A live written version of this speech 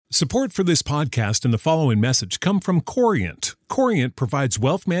Support for this podcast and the following message come from Corient. Corient provides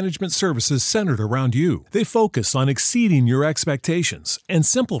wealth management services centered around you. They focus on exceeding your expectations and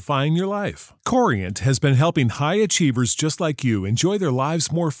simplifying your life. Corient has been helping high achievers just like you enjoy their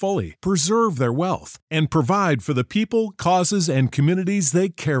lives more fully, preserve their wealth, and provide for the people, causes, and communities they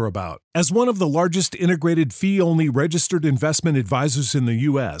care about. As one of the largest integrated fee-only registered investment advisors in the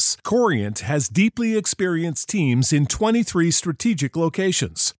U.S., Corient has deeply experienced teams in 23 strategic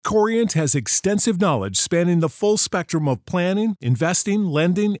locations. Corient has extensive knowledge spanning the full spectrum of planning, investing,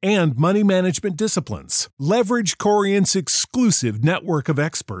 lending, and money management disciplines. Leverage Corient's exclusive network of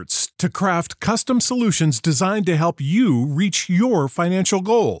experts to craft custom solutions designed to help you reach your financial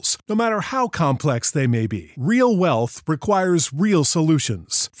goals, no matter how complex they may be. Real wealth requires real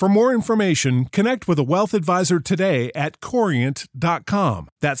solutions. For more information, connect with a wealth advisor today at Corient.com.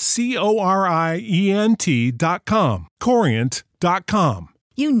 That's Corient.com. Corient.com.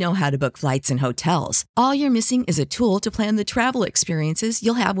 You know how to book flights and hotels. All you're missing is a tool to plan the travel experiences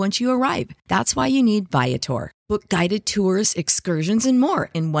you'll have once you arrive. That's why you need Viator. Book guided tours, excursions, and more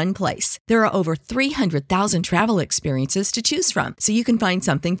in one place. There are over 300,000 travel experiences to choose from, so you can find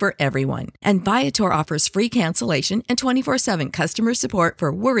something for everyone. And Viator offers free cancellation and 24/7 customer support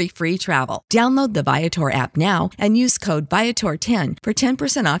for worry-free travel. Download the Viator app now and use code Viator10 for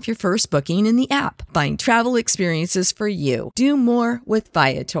 10% off your first booking in the app. Find travel experiences for you. Do more with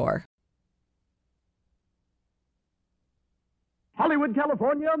Viator. Hollywood,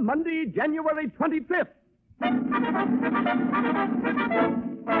 California, Monday, January 25th.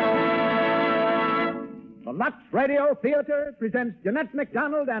 The Lux Radio Theater presents Jeanette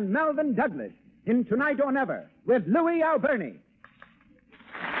MacDonald and Melvyn Douglas in Tonight or Never with Louis Alberni.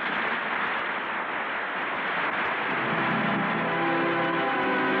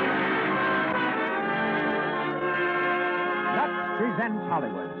 Lux presents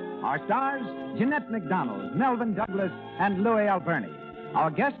Hollywood. Our stars, Jeanette MacDonald, Melvyn Douglas, and Louis Alberni.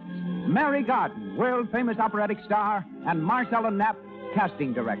 Our guests, Mary Garden, world-famous operatic star, and Marcella Knapp,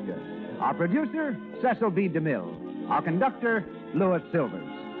 casting director. Our producer, Cecil B. DeMille. Our conductor, Louis Silvers.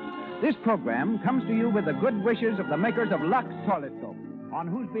 This program comes to you with the good wishes of the makers of Lux Toilet Soap, on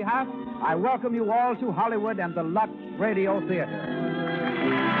whose behalf I welcome you all to Hollywood and the Lux Radio Theater.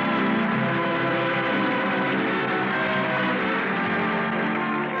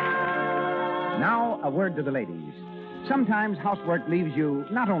 Now, a word to the ladies. Sometimes housework leaves you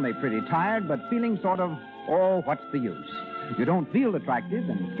not only pretty tired, but feeling sort of, oh, what's the use? You don't feel attractive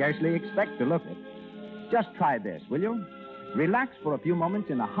and scarcely expect to look it. Just try this, will you? Relax for a few moments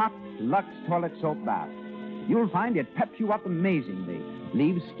in a hot Lux toilet soap bath. You'll find it peps you up amazingly,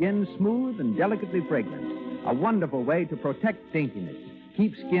 leaves skin smooth and delicately fragrant. A wonderful way to protect daintiness,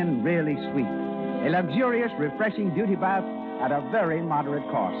 keep skin really sweet. A luxurious, refreshing beauty bath at a very moderate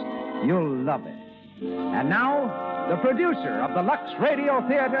cost. You'll love it. And now, the producer of the Lux Radio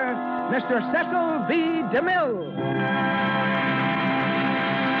Theater, Mr. Cecil B. DeMille.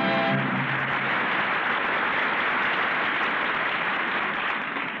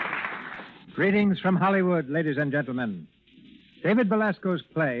 Greetings from Hollywood, ladies and gentlemen. David Belasco's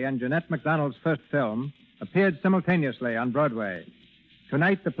play and Jeanette MacDonald's first film appeared simultaneously on Broadway.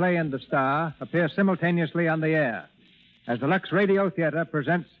 Tonight, the play and the star appear simultaneously on the air as the Lux Radio Theater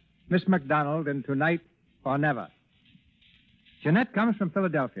presents Miss MacDonald in Tonight or Never. Jeanette comes from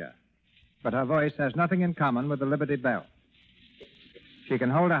Philadelphia, but her voice has nothing in common with the Liberty Bell. She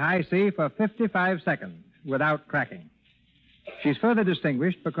can hold a high C for 55 seconds without cracking. She's further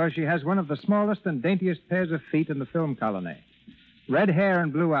distinguished because she has one of the smallest and daintiest pairs of feet in the film colony. Red hair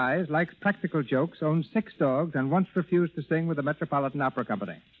and blue eyes, likes practical jokes, owns 6 dogs, and once refused to sing with the Metropolitan Opera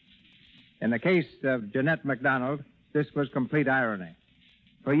Company. In the case of Jeanette MacDonald, this was complete irony.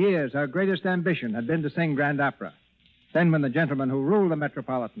 For years, her greatest ambition had been to sing Grand Opera. Then, when the gentleman who ruled the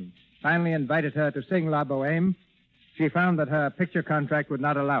Metropolitan finally invited her to sing La Boheme, she found that her picture contract would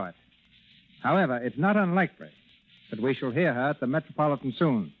not allow it. However, it's not unlikely that we shall hear her at the Metropolitan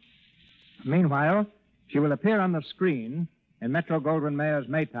soon. Meanwhile, she will appear on the screen in Metro-Goldwyn-Mayer's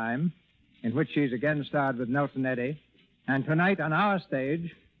Maytime, in which she's again starred with Nelson Eddy, and tonight on our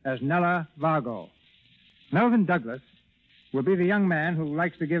stage as Nella Vargo. Melvyn Douglas will be the young man who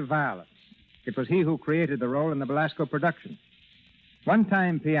likes to give violence. It was he who created the role in the Belasco production.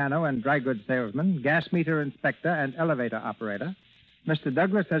 One-time piano and dry goods salesman, gas meter inspector, and elevator operator, Mr.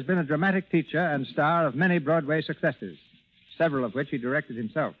 Douglas has been a dramatic teacher and star of many Broadway successes, several of which he directed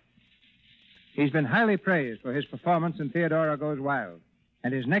himself. He's been highly praised for his performance in Theodora Goes Wild,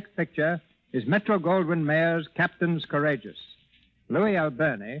 and his next picture is Metro-Goldwyn-Mayer's Captains Courageous. Louis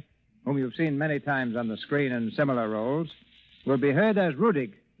Alberni, whom you've seen many times on the screen in similar roles, will be heard as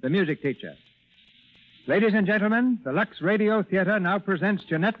Rudig the music teacher. Ladies and gentlemen, the Lux Radio Theater now presents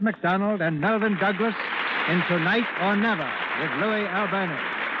Jeanette MacDonald and Melvyn Douglas in Tonight or Never with Louis Albani.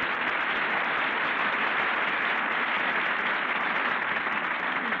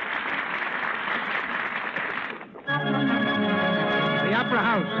 The Opera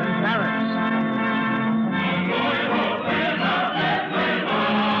House in Paris.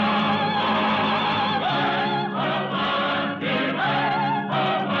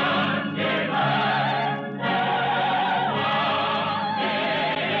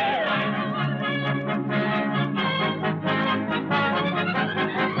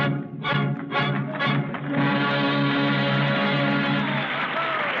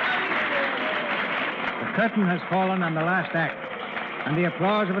 The curtain has fallen on the last act, and the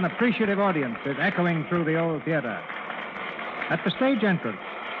applause of an appreciative audience is echoing through the old theater. At the stage entrance,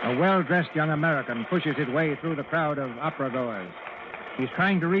 a well-dressed young American pushes his way through the crowd of opera-goers. He's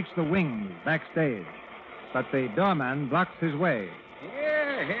trying to reach the wings backstage, but the doorman blocks his way.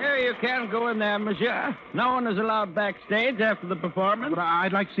 Here, you can't go in there, monsieur. No one is allowed backstage after the performance. But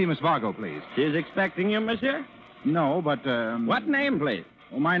I'd like to see Miss Vargo, please. She's expecting you, monsieur. No, but, What name, please?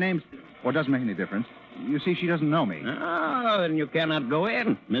 Well, my name's... Well, it doesn't make any difference. You see, she doesn't know me. Oh, then you cannot go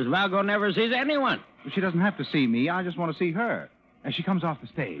in. Miss Vargo never sees anyone. She doesn't have to see me. I just want to see her. As she comes off the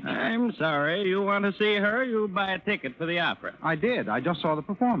stage. I'm sorry. You want to see her, you buy a ticket for the opera. I did. I just saw the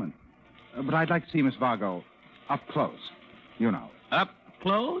performance. But I'd like to see Miss Vargo up close. You know. Up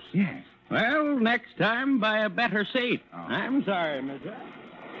close? Yes. Well, next time, buy a better seat. Oh. I'm sorry, monsieur.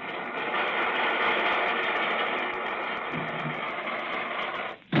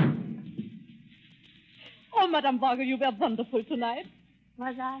 Oh, Madame Vargo, you were wonderful tonight.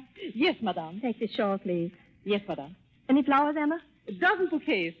 Was I? Yes, Madame. Take this shawl, please. Yes, Madame. Any flowers, Emma? A dozen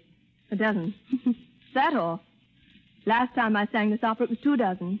bouquets. A dozen. Is that all? Last time I sang this opera, it was 2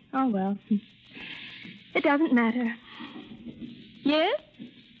 dozen. Oh, well. It doesn't matter. Yes?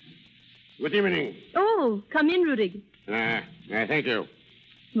 Good evening. Oh, come in, Rudig. Thank you.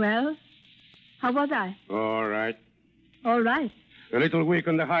 Well, how was I? All right. All right. A little weak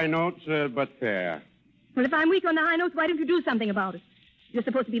on the high notes, but fair. Well, if I'm weak on the high notes, why don't you do something about it? You're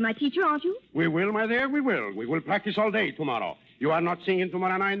supposed to be my teacher, aren't you? We will, my dear, we will. We will practice all day tomorrow. You are not singing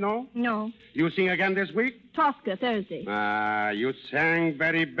tomorrow night, no? No. You sing again this week? Tosca, Thursday. You sang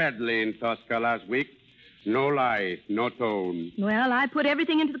very badly in Tosca last week. No lie, no tone. Well, I put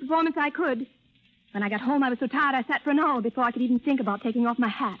everything into the performance I could. When I got home, I was so tired I sat for an hour before I could even think about taking off my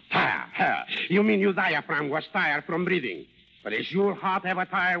hat. Ha! You mean your diaphragm was tired from breathing? But is your heart ever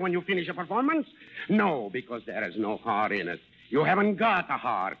tired when you finish a performance? No, because there is no heart in it. You haven't got a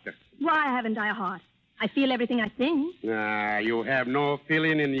heart. Why haven't I a heart? I feel everything I sing. You have no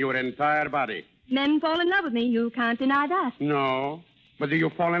feeling in your entire body. Men fall in love with me. You can't deny that. No. But do you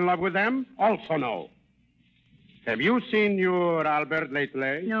fall in love with them? Also no. Have you seen your Albert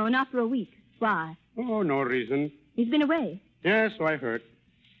lately? No, not for a week. Why? Oh, no reason. He's been away. Yes, so I heard.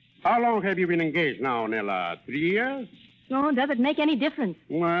 How long have you been engaged now, Nella? 3 years? Oh, does it make any difference?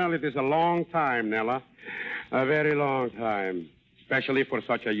 Well, it is a long time, Nella. A very long time. Especially for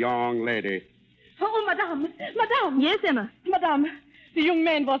such a young lady. Oh, Madame. Madame. Yes, Emma. Madame, the young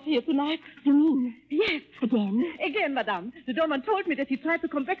man was here tonight. You mean? Yes. Again? Again, Madame. The doorman told me that he tried to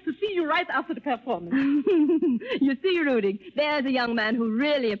come back to see you right after the performance. You see, Rudig, there's a young man who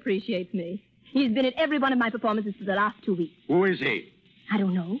really appreciates me. He's been at every one of my performances for the last 2 weeks. Who is he? I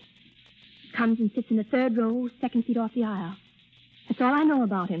don't know. Comes and sits in the 3rd row, 2nd seat off the aisle. That's all I know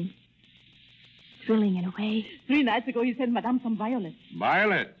about him. Thrilling in a way. 3 nights ago, he sent Madame some violets.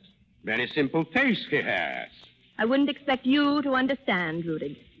 Violets. Very simple taste he has. I wouldn't expect you to understand,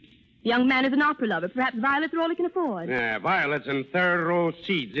 Rudig. The young man is an opera lover. Perhaps violets are all he can afford. Violets and 3rd row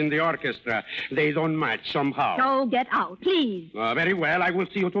seats in the orchestra. They don't match somehow. So get out, please. Very well. I will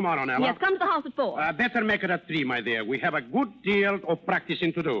see you tomorrow, Nella. Yes, come to the house at 4. Better make it at 3, my dear. We have a good deal of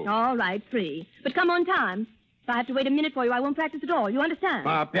practicing to do. All right, 3. But come on time. If I have to wait a minute for you, I won't practice at all. You understand?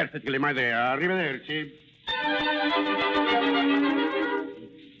 Perfectly, my dear. Arrivederci.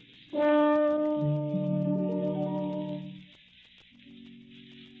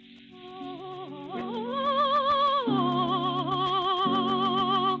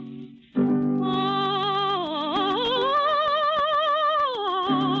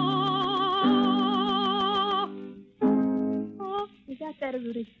 Is that better,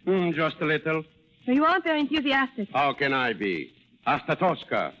 Rudy? Just a little. You aren't very enthusiastic. How can I be? Hasta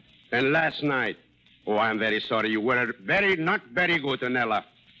Tosca. And last night. Oh, I'm very sorry. You were not very good, Nella.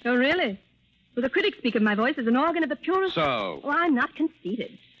 Oh, really? Well, the critics speak of my voice as an organ of the purest... So? Oh, I'm not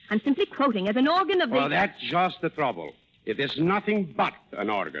conceited. I'm simply quoting as an organ of the... Well, that's just the trouble. It is nothing but an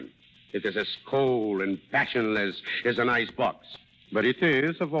organ. It is as cold and passionless as an ice box. But it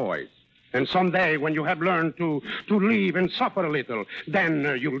is a voice. And someday, when you have learned to live and suffer a little,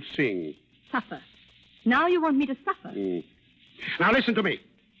 then you'll sing. Suffer? Now you want me to suffer? Now listen to me.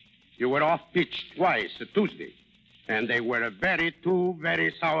 You were off pitch twice Tuesday. And they were two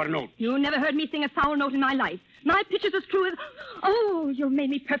very sour notes. You never heard me sing a sour note in my life. My pitch is as true as... Oh, you made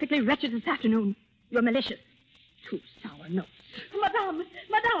me perfectly wretched this afternoon. You're malicious. 2 sour notes.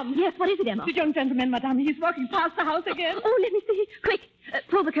 Madame! Yes, what is it, Emma? The young gentleman, Madame. He's walking past the house again. Oh, let me see. Quick.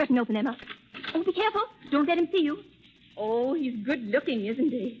 Pull the curtain open, Emma. Oh, be careful. Don't let him see you. Oh, he's good looking,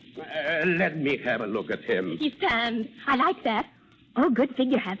 isn't he? Let me have a look at him. He's tanned. I like that. Oh, good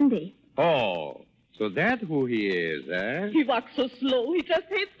figure, hasn't he? Oh, so that's who he is, eh? He walks so slow. He just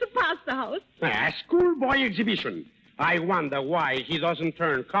hates to pass the house. A schoolboy exhibition. I wonder why he doesn't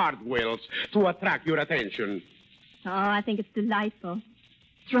turn cartwheels to attract your attention. Oh, I think it's delightful.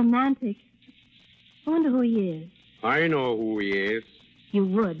 It's romantic. I wonder who he is. I know who he is. You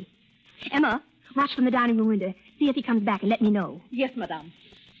would. Emma, watch from the dining room window. See if he comes back and let me know. Yes, Madame.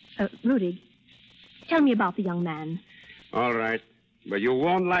 Rudy, tell me about the young man. All right, but you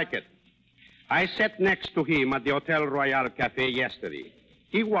won't like it. I sat next to him at the Hotel Royal Cafe yesterday.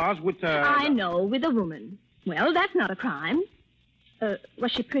 He was with I know, with a woman. Well, that's not a crime.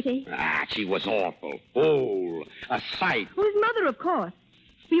 Was she pretty? She was awful. Old. A sight. Well, his mother, of course.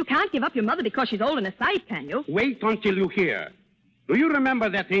 You can't give up your mother because she's old and a sight, can you? Wait until you hear. Do you remember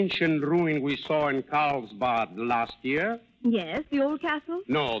that ancient ruin we saw in Carlsbad last year? Yes, the old castle?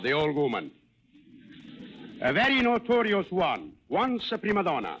 No, the old woman. A very notorious one. Once a prima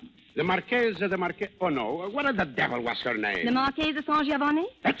donna. The Marquise. Oh, no. What the devil was her name? The Marquise de Saint-Giovanni?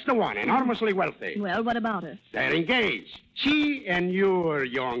 That's the one. Enormously wealthy. Well, what about her? They're engaged. She and your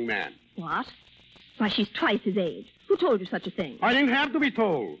young man. What? Why, she's twice his age. Who told you such a thing? I didn't have to be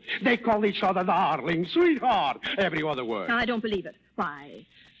told. They call each other darling, sweetheart, every other word. I don't believe it. Why,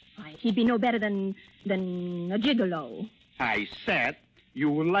 he'd be no better than a gigolo. I said you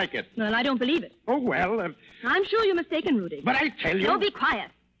wouldn't like it. Well, I don't believe it. Oh, well... I'm sure you're mistaken, Rudy. But I tell you... No, be quiet.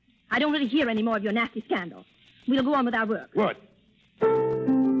 I don't want to hear any more of your nasty scandal. We'll go on with our work. Good.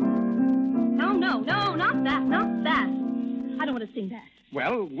 No, not that. I don't want to sing that.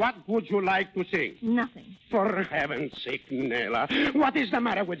 Well, what would you like to sing? Nothing. For heaven's sake, Nella, what is the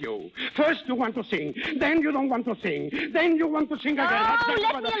matter with you? First you want to sing, then you don't want to sing, then you want to sing again. Oh,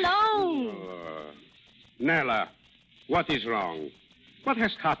 let me alone. Nella, what is wrong? What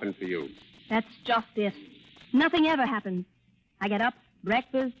has happened to you? That's just it. Nothing ever happens. I get up,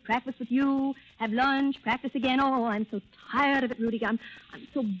 breakfast, practice with you, have lunch, practice again. Oh, I'm so tired of it, Rudy. I'm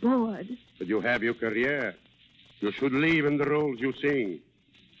so bored. But you have your career. You should live in the roles you sing.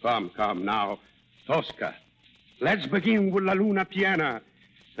 Come now. Tosca, let's begin with La Luna Piena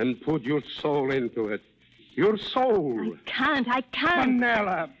and put your soul into it. Your soul. I can't.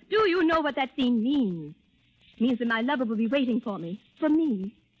 Manella. Do you know what that scene means? It means that my lover will be waiting for me. For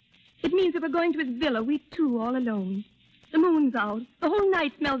me. It means that we're going to his villa, we two all alone. The moon's out. The whole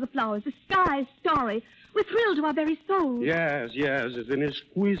night smells of flowers. The sky's starry. We're thrilled to our very souls. Yes. It's an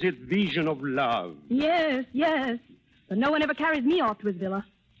exquisite vision of love. Yes. But no one ever carries me off to his villa.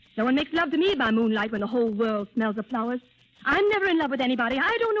 No one makes love to me by moonlight when the whole world smells of flowers. I'm never in love with anybody.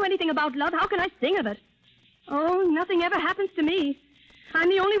 I don't know anything about love. How can I sing of it? Oh, nothing ever happens to me. I'm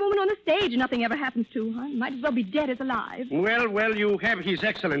the only woman on the stage nothing ever happens to. I might as well be dead as alive. Well, you have His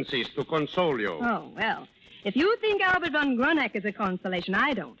Excellencies to console you. Oh, well. If you think Albert von Gruneck is a consolation,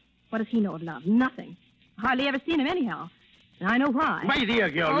 I don't. What does he know of love? Nothing. Hardly ever seen him anyhow. And I know why. My dear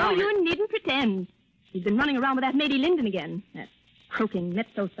girl, Oh, now... you needn't pretend. He's been running around with that Mady Linden again. That croaking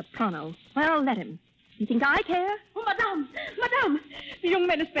mezzo-soprano. Well, let him. You think I care? Oh, Madame! The young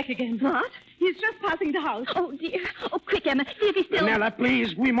man is back again. What? He's just passing the house. Oh, dear. Oh, quick, Emma. See if he's still... Nella,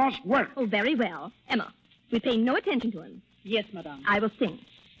 please, we must work. Oh, very well. Emma, we pay no attention to him. Yes, Madame. I will sing.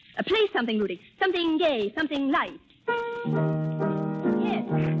 Play something, Rudy. Something gay, something light. Yes,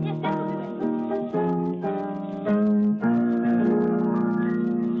 that will do it.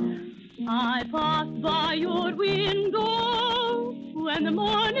 I passed by your window when the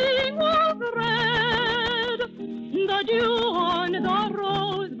morning was red. The dew on the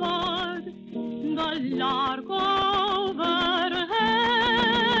rosebud, the lark overhead.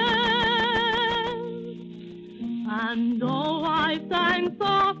 And though I sang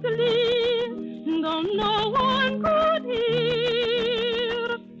softly, though no one could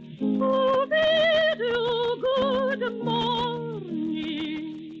hear, who bid you good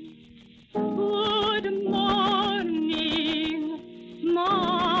morning,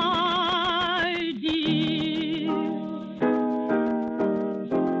 my dear.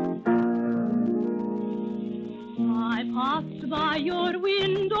 by your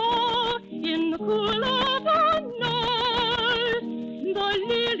window in the cool of the night. The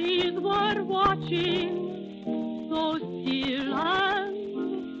lilies were watching, so still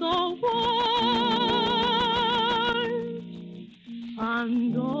and so white.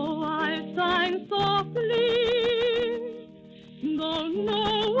 And though I sang softly, though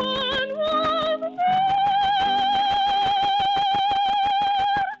no one was there,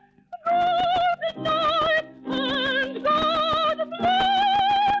 good night and God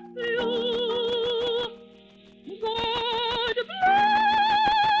bless you. God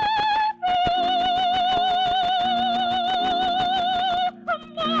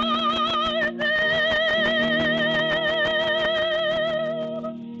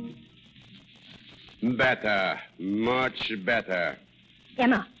Better, much better.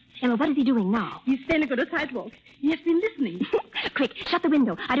 Emma, what is he doing now? He's standing on the sidewalk. He has been listening. Quick, shut the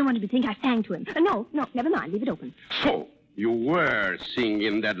window. I don't want him to think I sang to him. No, never mind. Leave it open. So, you were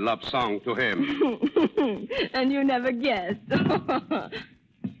singing that love song to him. And you never guessed.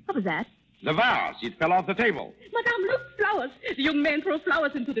 What was that? The vase, it fell off the table. Madame, look, flowers. The young man throws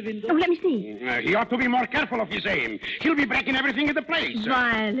flowers into the window. Oh, let me see. He ought to be more careful of his aim. He'll be breaking everything in the place.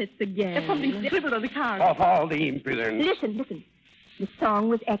 Violets again. There's something scribbled on the card. Of all the impudence. Listen. The song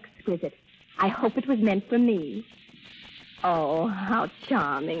was exquisite. I hope it was meant for me. Oh, how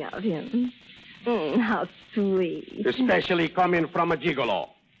charming of him. How sweet. Especially coming from a gigolo.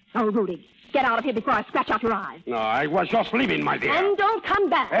 Oh, Rudy, get out of here before I scratch out your eyes. No, I was just leaving, my dear. And don't come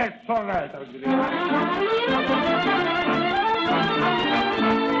back. It's all right.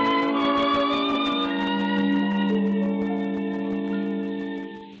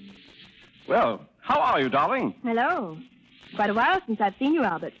 Well, how are you, darling? Hello. Quite a while since I've seen you,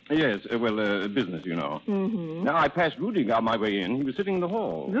 Albert. Yes, business, you know. Mm-hmm. Now, I passed Rudig on my way in. He was sitting in the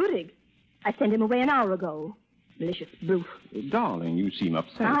hall. Rudig? I sent him away an hour ago. Malicious brute. Darling, you seem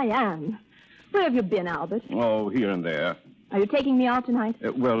upset. I am. Where have you been, Albert? Oh, here and there. Are you taking me out tonight?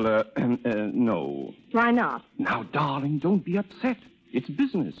 No. Why not? Now, darling, don't be upset. It's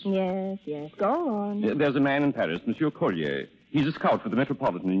business. Yes. Go on. There's a man in Paris, Monsieur Collier. He's a scout for the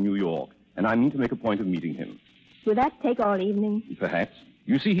Metropolitan in New York, and I mean to make a point of meeting him. Will that take all evening? Perhaps.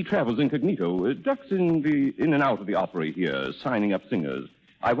 You see, he travels incognito, ducks in and out of the opera here, signing up singers.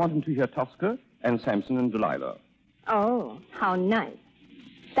 I want him to hear Tosca and Samson and Delilah. Oh, how nice.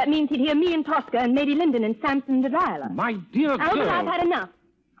 That means he'd hear me and Tosca and Lady Linden and Samson and Delilah. My dear girl. Albert, I've had enough.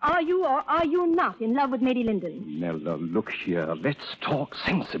 Are you or are you not in love with Lady Linden? Nella, look here. Let's talk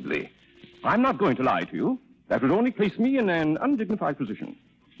sensibly. I'm not going to lie to you. That would only place me in an undignified position.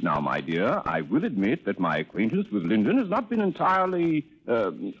 Now, my dear, I will admit that my acquaintance with Linden has not been entirely,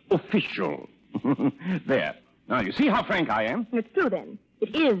 official. There. Now, you see how frank I am? It's true, then.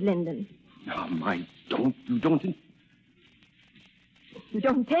 It is Linden. Now, you don't... You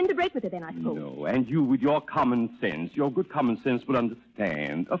don't intend to break with her, then, I suppose. No, and you, with your common sense, your good common sense, will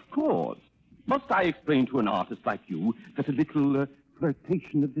understand. Of course. Must I explain to an artist like you that a little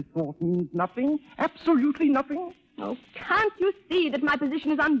flirtation of this sort means nothing? Absolutely nothing? Oh, can't you see that my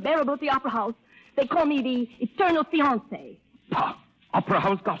position is unbearable at the Opera House? They call me the eternal fiancé. Pah! Opera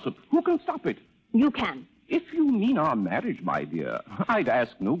House gossip. Who can stop it? You can. If you mean our marriage, my dear, I'd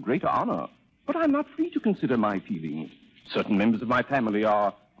ask no greater honor. But I'm not free to consider my feelings. Certain members of my family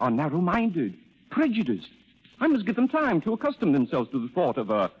are narrow-minded, prejudiced. I must give them time to accustom themselves to the thought of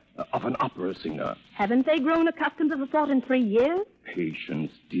an opera singer. Haven't they grown accustomed to the thought in 3 years?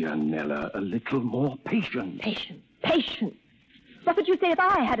 Patience, dear Nella. A little more patience. Patience. What would you say if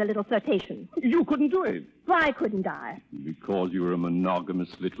I had a little flirtation? You couldn't do it. Why couldn't I? Because you're a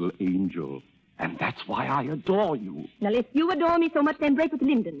monogamous little angel. And that's why I adore you. Now, if you adore me so much, then break with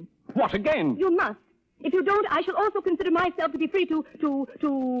Linden. What again? You must. If you don't, I shall also consider myself to be free to do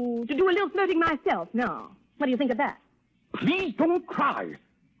a little flirting myself. Now, what do you think of that? Please don't cry.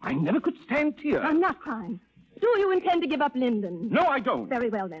 I never could stand tears. I'm not crying. Do you intend to give up Linden? No, I don't. Very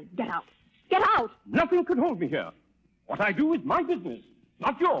well, then. Get out. Get out! Nothing could hold me here. What I do is my business,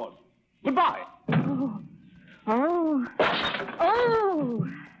 not yours. Goodbye. Oh.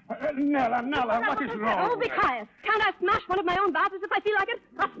 Nella, what is wrong? Oh, be quiet. Can't I smash one of my own vases if I feel like it?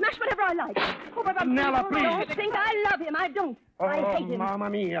 I'll smash whatever I like. Oh, but Nella, please. Don't think I love him. I don't. I hate him. Mamma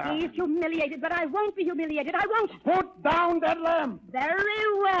mia. He's humiliated, but I won't be humiliated. I won't. Put down that lamp.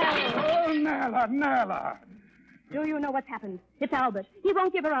 Very well. Oh, Nella. Do you know what's happened? It's Albert. He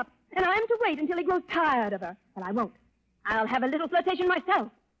won't give her up. And I'm to wait until he grows tired of her. But I won't. I'll have a little flirtation myself.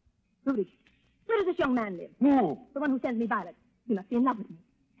 Rudy, where does this young man live? Who? The one who sends me violets. He must be in love with me.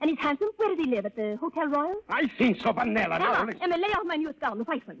 And he's handsome. Where does he live? At the Hotel Royal? I think so, Vanilla. Now, And lay out my newest gown, the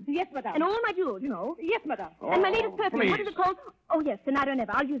white one. Yes, madame. And all my jewels, you know. Yes, madame. And my latest perfume. please. What is it called? Oh, yes, Tonight or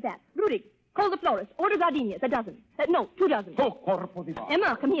Never. I'll use that. Rudy, call the florist. Order gardenias, a dozen. No, 2 dozen. Oh, corpo di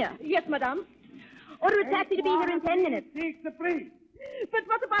Emma, come here. Yes, madame. Order a taxi to be here in 10 minutes. please. But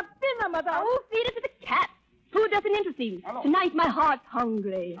what about dinner, madame? Oh, feed it to the cat. Food doesn't interest you. Hello. Tonight my heart's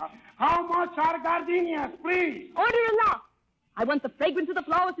hungry. How much are gardenias, please? Order a lot. I want the fragrance of the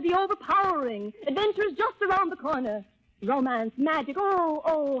flowers to be overpowering. Adventure is just around the corner. Romance, magic,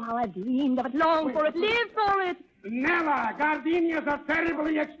 oh, how I've dreamed of it, longed for it, lived for it. Nella, gardenias are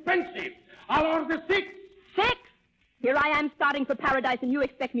terribly expensive. I'll order 6. 6? Here I am starting for paradise, and you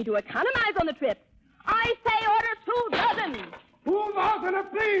expect me to economize on the trip. I say order 2 dozen. 2 dozen,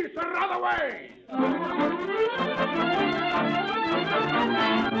 please, or other way. In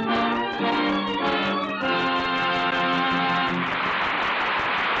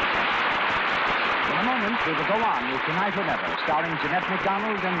a moment, we will go on with Tonight or Never, starring Jeanette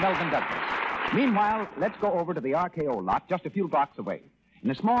MacDonald and Melvin Douglas. Meanwhile, let's go over to the RKO lot just a few blocks away. In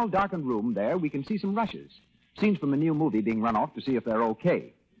a small, darkened room there, we can see some rushes. Scenes from a new movie being run off to see if they're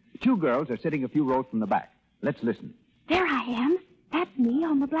okay. 2 girls are sitting a few rows from the back. Let's listen. There I am. That's me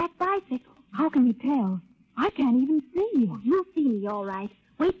on the black bicycle. How can you tell? I can't even see you. You'll see me all right.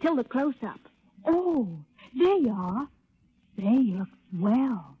 Wait till the close-up. Oh, there you are. There you look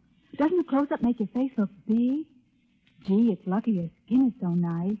swell. Doesn't the close-up make your face look big? Gee, it's lucky your skin is so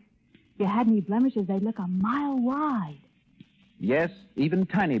nice. If you had any blemishes, they'd look a mile wide. Yes, even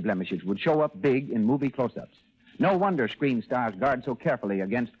tiny blemishes would show up big in movie close-ups. No wonder screen stars guard so carefully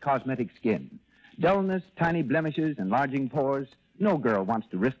against cosmetic skin. Dullness, tiny blemishes, enlarging pores, no girl wants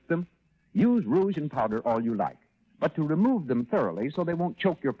to risk them. Use rouge and powder all you like. But to remove them thoroughly so they won't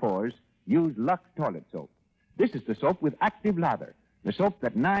choke your pores, use Lux toilet soap. This is the soap with active lather, the soap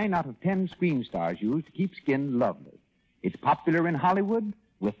that 9 out of 10 screen stars use to keep skin lovely. It's popular in Hollywood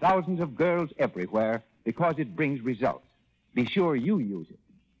with thousands of girls everywhere because it brings results. Be sure you use it.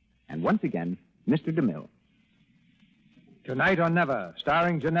 And once again, Mr. DeMille. Tonight or Never,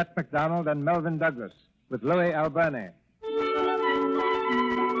 starring Jeanette MacDonald and Melvin Douglas, with Louis Alberne.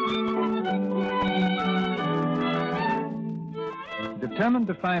 Determined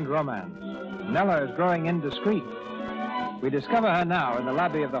to find romance, Nella is growing indiscreet. We discover her now in the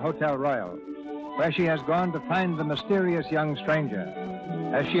lobby of the Hotel Royal, where she has gone to find the mysterious young stranger.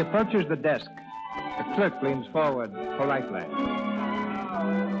 As she approaches the desk, the clerk leans forward politely.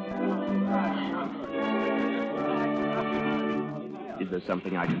 Is there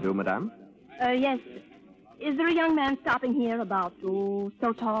something I can do, madame? Yes. Is there a young man stopping here about, so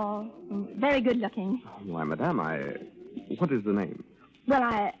tall, very good looking? Why, madame, what is the name? Well,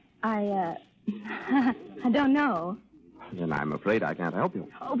 I don't know. Then I'm afraid I can't help you.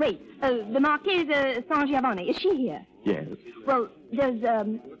 Oh, wait. The Marquise Saint Giovanni, is she here? Yes. Well, there's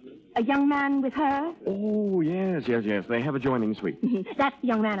a young man with her? Oh, yes. They have a joining suite. That's the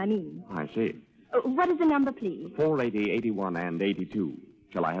young man I mean. I see. What is the number, please? 480, 81, and 82.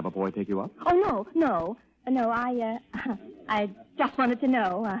 Shall I have a boy take you up? Oh, no. No, I just wanted to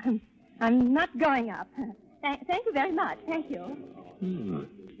know. I'm not going up. Thank you very much. Thank you.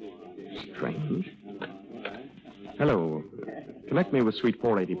 Strange. Hello. Connect me with suite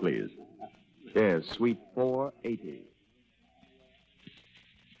 480, please. Yes, suite 480.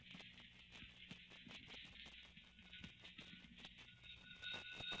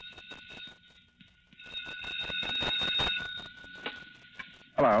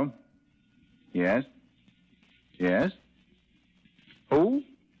 Hello. Yes? Yes? Who?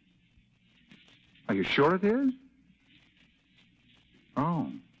 Are you sure it is?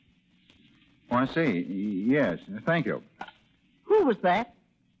 Oh. Oh, I see. Yes. Thank you. Who was that?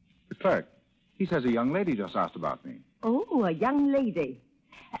 The clerk. He says a young lady just asked about me. Oh, a young lady.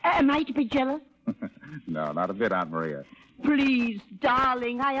 Am I to be jealous? No, not a bit, Aunt Maria. Please,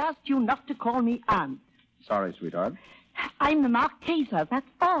 darling, I asked you not to call me aunt. Sorry, sweetheart. I'm the Marquesa, that's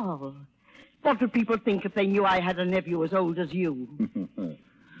all. What would people think if they knew I had a nephew as old as you?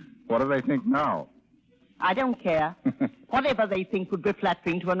 What do they think now? I don't care. Whatever they think would be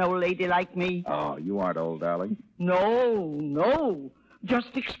flattering to an old lady like me. Oh, you aren't old, darling. No.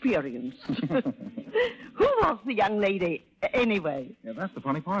 Just experience. Who was the young lady, anyway? Yeah, that's the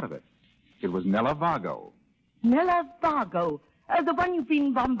funny part of it. It was Nella Vargo. Nella Vargo? The one you've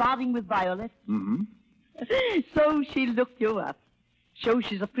been bombarding with violets? Mm-hmm. So she looked you up. Shows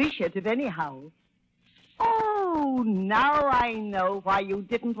she's appreciative anyhow. Oh, now I know why you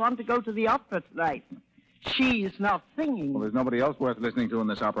didn't want to go to the opera tonight. She's not singing. Well, there's nobody else worth listening to in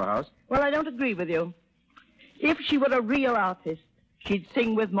this opera house. Well, I don't agree with you. If she were a real artist, She'd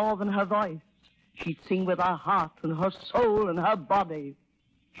sing with more than her voice. She'd sing with her heart and her soul and her body.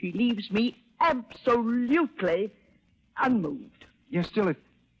 She leaves me absolutely unmoved. Yes, still, if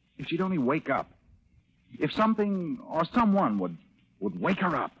she'd only wake up. If something or someone would wake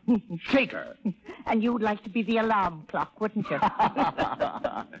her up. Shake her. And you'd like to be the alarm clock, wouldn't you?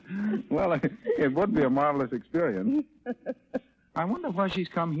 Well, it would be a marvelous experience. I wonder why she's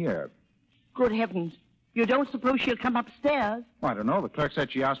come here. Good heavens. You don't suppose she'll come upstairs? Well, I don't know. The clerk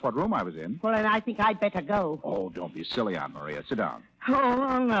said she asked what room I was in. Well, then I think I'd better go. Oh, don't be silly, Aunt Maria. Sit down.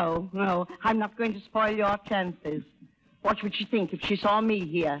 Oh, no. I'm not going to spoil your chances. What would she think if she saw me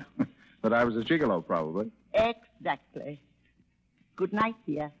here? That I was a gigolo, probably. Exactly. Good night,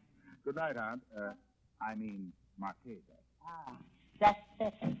 dear. Good night, Aunt. I mean, Marchesa. Ah, that's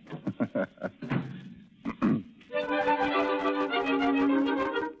better.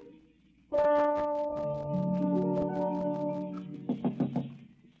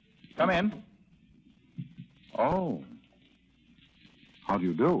 Come in. Oh. How do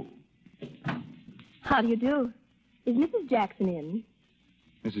you do? How do you do? Is Mrs. Jackson in?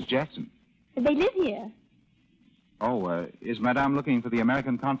 Mrs. Jackson? They live here. Oh, is Madame looking for the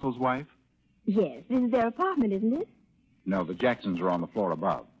American consul's wife? Yes, this is their apartment, isn't it? No, the Jacksons are on the floor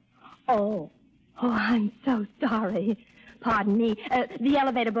above. Oh, I'm so sorry. Pardon me. The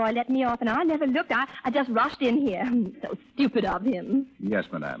elevator boy let me off, and I never looked. I just rushed in here. So stupid of him. Yes,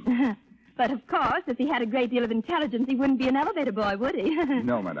 Madame. But, of course, if he had a great deal of intelligence, he wouldn't be an elevator boy, would he?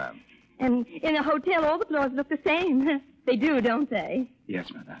 No, Madame. And in a hotel, all the floors look the same. They do, don't they?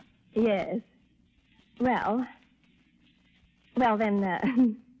 Yes, Madame. Yes. Well,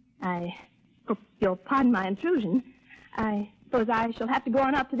 then, I hope you'll pardon my intrusion. I suppose I shall have to go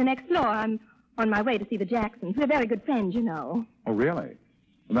on up to the next floor. I'm on my way to see the Jacksons. They're very good friends, you know. Oh, really?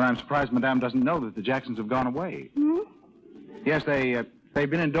 Well, then I'm surprised Madame doesn't know that the Jacksons have gone away. Hmm? Yes, they've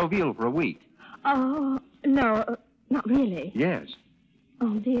been in Deauville for a week. Oh, no, not really. Yes.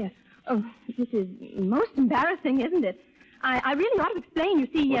 Oh, dear. Oh, this is most embarrassing, isn't it? I really ought to explain, you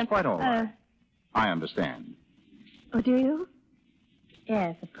see. Well, it's quite all right. I understand. Oh, do you?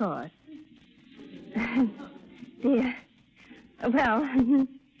 Yes, of course. Dear.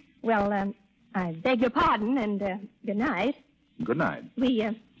 Well, I beg your pardon, and good night. Good night.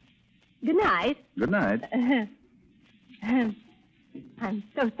 Good night. Good night. I'm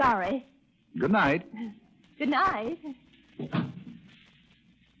so sorry. Good night. Good night.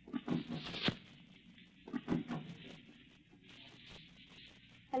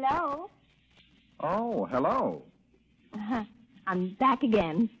 Hello? Oh, hello. I'm back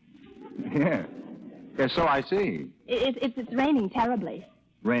again. Yeah. Yes, so I see. It's raining terribly.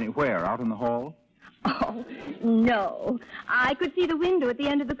 Raining where? Out in the hall? Oh, no. I could see the window at the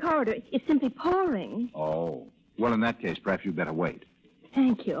end of the corridor. It's simply pouring. Oh. Well, in that case, perhaps you'd better wait.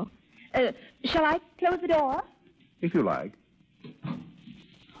 Thank you. Shall I close the door? If you like.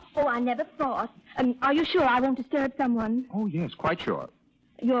 Oh, I never thought. Are you sure I won't disturb someone? Oh, yes, quite sure.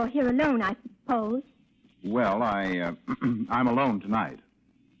 You're here alone, I suppose. Well, I'm alone tonight.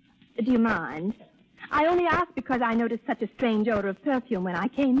 Do you mind? I only asked because I noticed such a strange odor of perfume when I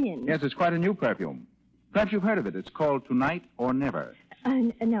came in. Yes, it's quite a new perfume. Perhaps you've heard of it. It's called Tonight or Never.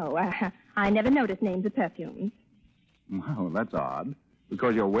 No, I never noticed names of perfumes. Well, that's odd,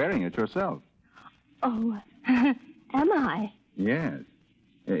 because you're wearing it yourself. Oh, am I? Yes.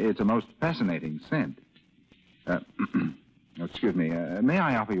 It's a most fascinating scent. Excuse me, may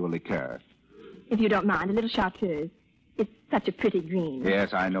I offer you a liqueur? If you don't mind, a little chartreuse. It's such a pretty green.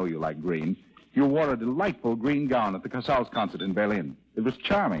 Yes, I know you like green. You wore a delightful green gown at the Casals concert in Berlin. It was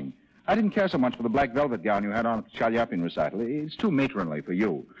charming. I didn't care so much for the black velvet gown you had on at the Chalyapin recital. It's too matronly for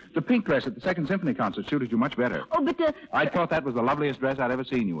you. The pink dress at the Second Symphony concert suited you much better. Oh, but... I thought that was the loveliest dress I'd ever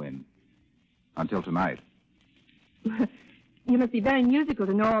seen you in. Until tonight. You must be very musical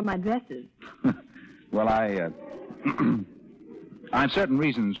to know all my dresses. Well, I have certain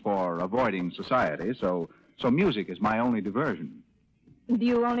reasons for avoiding society, so music is my only diversion. Do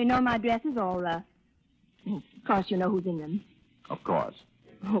you only know my dresses, or, of course you know who's in them? Of course.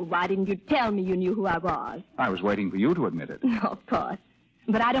 Oh, why didn't you tell me you knew who I was? I was waiting for you to admit it. Of course.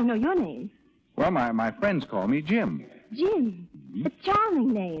 But I don't know your name. Well, my friends call me Jim. Jim? A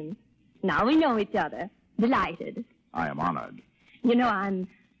charming name. Now we know each other. Delighted. I am honored. You know, I'm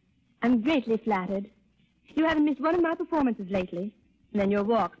greatly flattered. You haven't missed one of my performances lately. And then your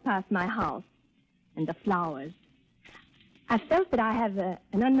walks past my house. And the flowers. I felt that I have an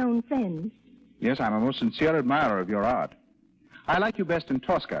unknown friend. Yes, I'm a most sincere admirer of your art. I like you best in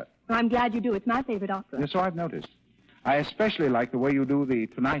Tosca. Well, I'm glad you do. It's my favorite opera. Yes, so I've noticed. I especially like the way you do the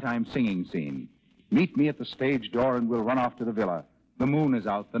Tonight I'm Singing scene. Meet me at the stage door and we'll run off to the villa. The moon is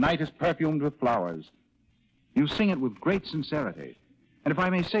out. The night is perfumed with flowers. You sing it with great sincerity. And if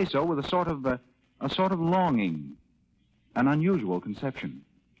I may say so, with a sort of longing, an unusual conception.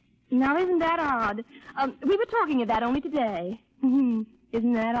 Now, isn't that odd? We were talking of that only today.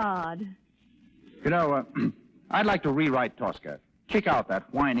 Isn't that odd? You know, I'd like to rewrite Tosca. Kick out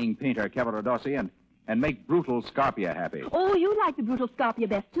that whining painter Cavaradossi and make brutal Scarpia happy. Oh, you like the brutal Scarpia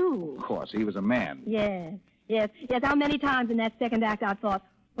best, too. Of course, he was a man. Yes. How many times in that second act I thought,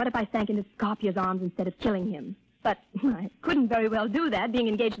 what if I sank into Scarpia's arms instead of killing him? But I couldn't very well do that, being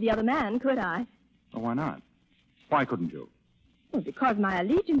engaged to the other man, could I? Oh, why not? Why couldn't you? Well, because my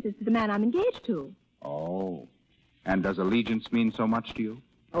allegiance is to the man I'm engaged to. Oh. And does allegiance mean so much to you?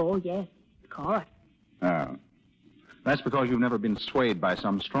 Oh, yes, of course. Oh. That's because you've never been swayed by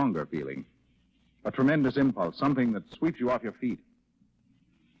some stronger feeling. A tremendous impulse, something that sweeps you off your feet.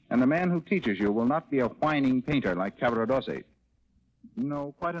 And the man who teaches you will not be a whining painter like Cavaradossi.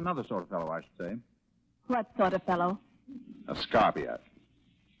 No, quite another sort of fellow, I should say. What sort of fellow? A Scarpia.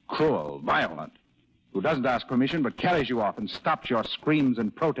 Cruel, violent, who doesn't ask permission but carries you off and stops your screams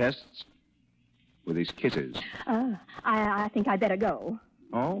and protests with his kisses. I think I'd better go.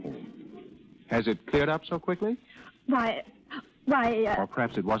 Oh. Has it cleared up so quickly? Why... Or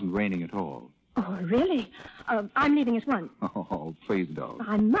perhaps it wasn't raining at all. Oh, really? I'm leaving at once. Oh, please don't.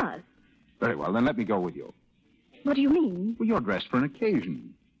 I must. Very well, then let me go with you. What do you mean? Well, you're dressed for an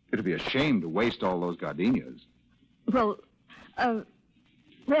occasion. It'd be a shame to waste all those gardenias. Well,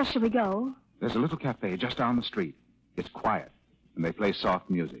 where shall we go? There's a little cafe just down the street. It's quiet, and they play soft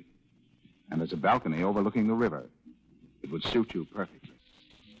music. And there's a balcony overlooking the river. It would suit you perfectly.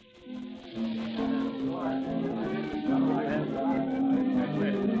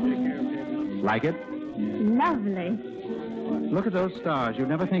 Like it? Lovely. Look at those stars. You'd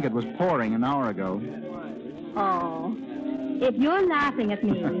never think it was pouring an hour ago. Oh, if you're laughing at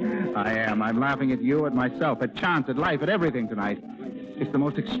me... I am. I'm laughing at you, at myself, at chance, at life, at everything tonight. It's the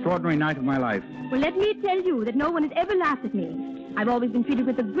most extraordinary night of my life. Well, let me tell you that no one has ever laughed at me. I've always been treated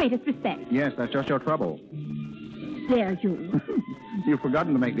with the greatest respect. Yes, that's just your trouble. Dare you? You've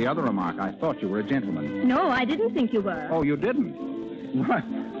forgotten to make the other remark. I thought you were a gentleman. No, I didn't think you were. Oh, you didn't? What?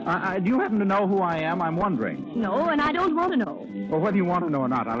 Do you happen to know who I am? I'm wondering. No, and I don't want to know. Well, whether you want to know or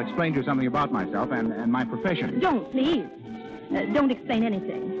not, I'll explain to you something about myself and my profession. Don't, please. Don't explain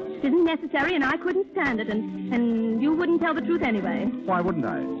anything. It isn't necessary, and I couldn't stand it, and you wouldn't tell the truth anyway. Why wouldn't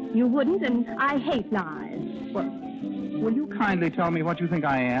I? You wouldn't, and I hate lies. Well, will you kindly tell me what you think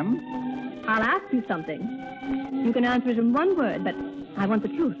I am? I'll ask you something. You can answer it in one word, but I want the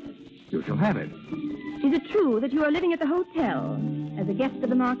truth. You shall have it. Is it true that you are living at the hotel as a guest of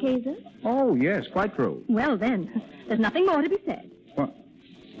the Marchesa? Oh, yes, quite true. Well, then, there's nothing more to be said. What?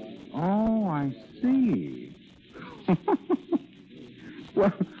 Oh, I see.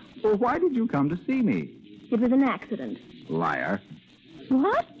 Well, why did you come to see me? It was an accident. Liar.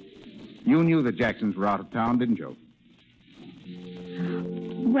 What? You knew the Jacksons were out of town, didn't you?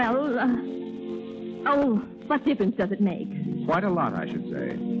 Well, oh, what difference does it make? Quite a lot, I should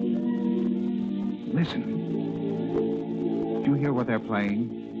say. Listen. Do you hear what they're playing?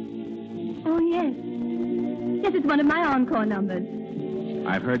 Oh, yes. Yes, it's one of my encore numbers.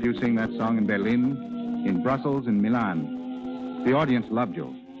 I've heard you sing that song in Berlin, in Brussels, in Milan. The audience loved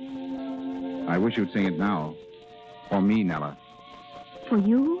you. I wish you'd sing it now. For me, Nella. For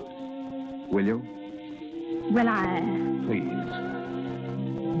you? Will you? Well, Please.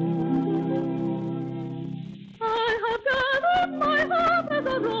 I have gathered my heart as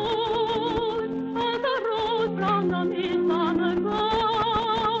a rose from the midsummer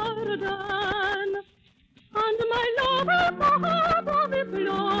garden, and my love is the heart of its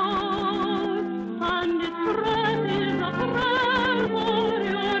love, and its breath is a prayer for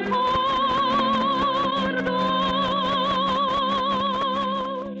your pardon.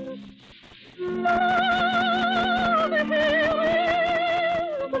 Love, here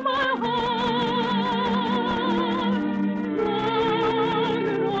is my heart, long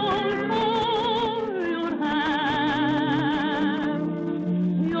roll for your hand.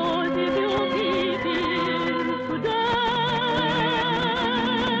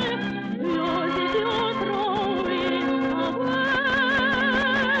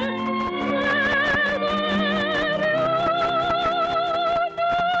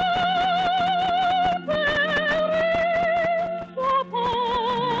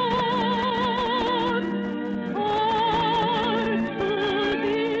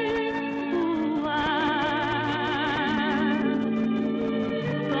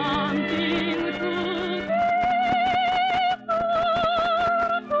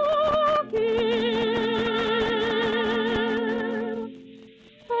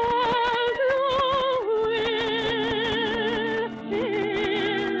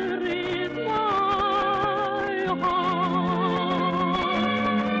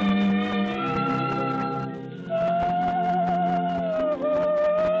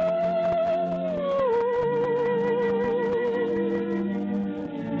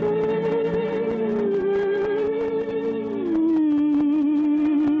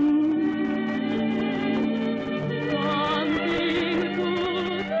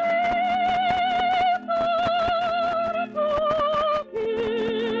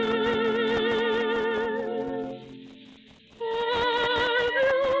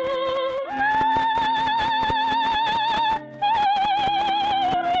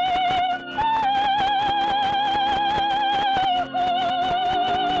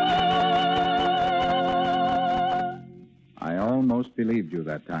 almost believed you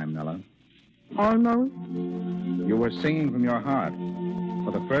that time, Nella. Almost? You were singing from your heart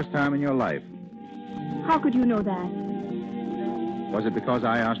for the first time in your life. How could you know that? Was it because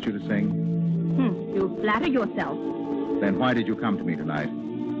I asked you to sing? You flatter yourself. Then why did you come to me tonight?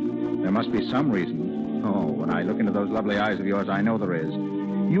 There must be some reason. Oh, when I look into those lovely eyes of yours, I know there is.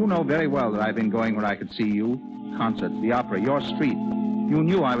 You know very well that I've been going where I could see you. Concerts, the opera, your street. You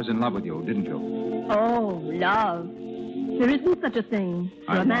knew I was in love with you, didn't you? Oh, love. There isn't such a thing.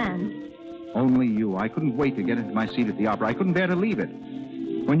 You're a man. Only you. I couldn't wait to get into my seat at the opera. I couldn't bear to leave it.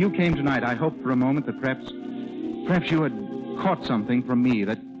 When you came tonight, I hoped for a moment that perhaps you had caught something from me,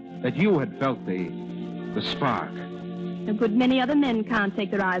 that you had felt the spark. A good many other men can't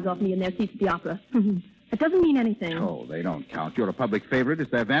take their eyes off me in their seats at the opera. It doesn't mean anything. Oh, they don't count. You're a public favorite.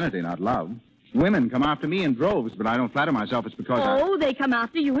 It's their vanity, not love. Women come after me in droves, but I don't flatter myself it's because they come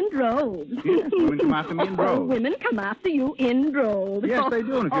after you in droves. Yes, women come after me in droves. Women come after you in droves. Yes, they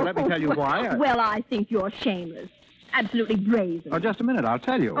do, and if you let me tell you why... Well, I think you're shameless. Absolutely brazen. Oh, just a minute. I'll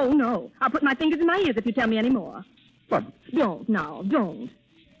tell you. Oh, no. I'll put my fingers in my ears if you tell me any more. But... Don't, now. Don't.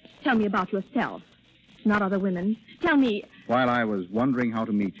 Tell me about yourself, not other women. Tell me... While I was wondering how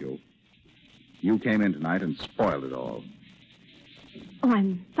to meet you, you came in tonight and spoiled it all. Oh,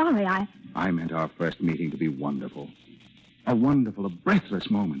 I'm sorry. I meant our first meeting to be wonderful. A breathless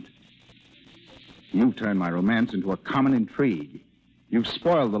moment. You turned my romance into a common intrigue. You've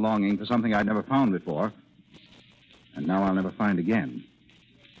spoiled the longing for something I'd never found before. And now I'll never find again.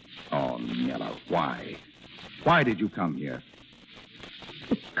 Oh, Nella, why? Why did you come here?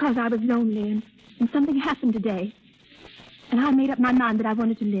 Because I was lonely and something happened today. And I made up my mind that I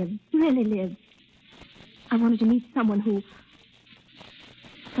wanted to live, really live. I wanted to meet someone who...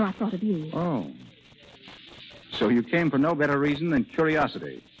 So I thought of you. Oh. So you came for no better reason than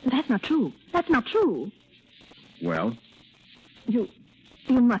curiosity. But that's not true. That's not true. Well? You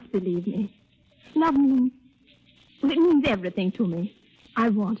must believe me. Love means... Well, it means everything to me. I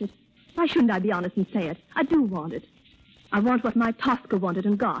want it. Why shouldn't I be honest and say it? I do want it. I want what my Tosca wanted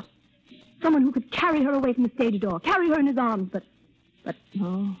and got. Someone who could carry her away from the stage door, carry her in his arms, but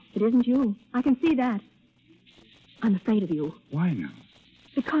no, it isn't you. I can see that. I'm afraid of you. Why now?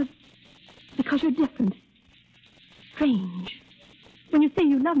 Because you're different. Strange. When you say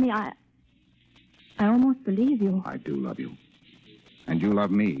you love me, I almost believe you. I do love you. And you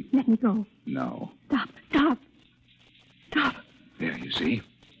love me. Let me go. No. Stop. There, you see?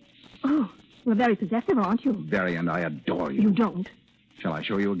 Oh, you're very possessive, aren't you? Very, and I adore you. You don't. Shall I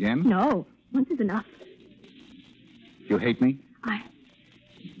show you again? No. Once is enough. You hate me?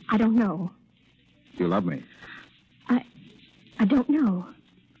 I don't know. You love me? I don't know.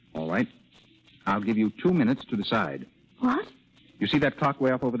 All right. I'll give you 2 minutes to decide. What? You see that clock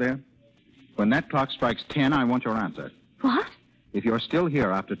way up over there? When that clock strikes 10, I want your answer. What? If you're still here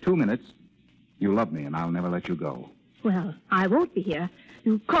after 2 minutes, you love me, and I'll never let you go. Well, I won't be here.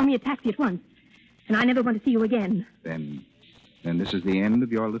 You call me a taxi at once, and I never want to see you again. Then this is the end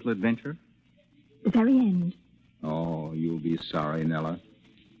of your little adventure? The very end. Oh, you'll be sorry, Nella.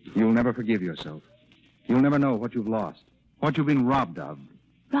 You'll never forgive yourself. You'll never know what you've lost, what you've been robbed of.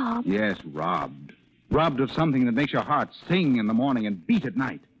 Robbed? Yes, robbed. Robbed of something that makes your heart sing in the morning and beat at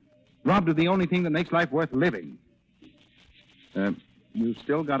night. Robbed of the only thing that makes life worth living. You've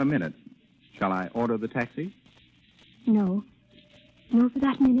still got a minute. Shall I order the taxi? No. No, for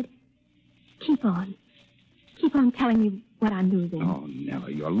that minute. Keep on. Keep on telling me what I'm losing. Oh,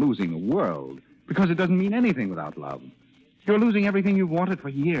 Nella, you're losing the world. Because it doesn't mean anything without love. You're losing everything you've wanted for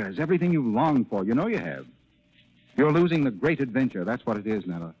years, everything you've longed for. You know you have. You're losing the great adventure. That's what it is,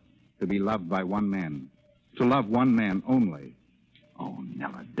 Nella. To be loved by one man. To love one man only. Oh,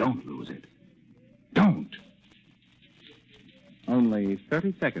 Nella, don't lose it. Don't. Only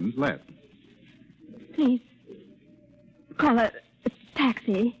 30 seconds left. Please. Call a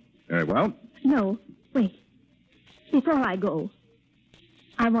taxi. Very well. No, wait. Before I go,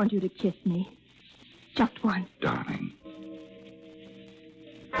 I want you to kiss me. Just once. Darling.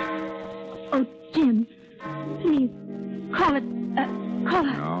 Oh, Jim, please, call it.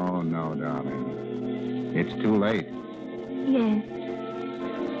 No, darling. It's too late. Yes,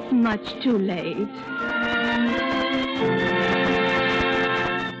 much too late.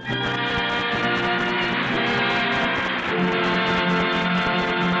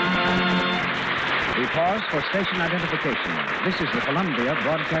 We pause for station identification. This is the Columbia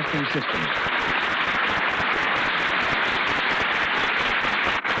Broadcasting System.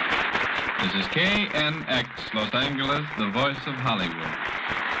 This is KNX, Los Angeles, the voice of Hollywood.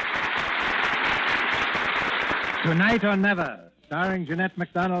 Tonight or Never, starring Jeanette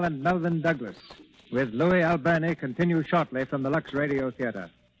MacDonald and Melvyn Douglas. with Louis Alberni continues shortly from the Lux Radio Theater.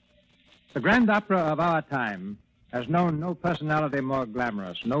 The Grand Opera of our time has known no personality more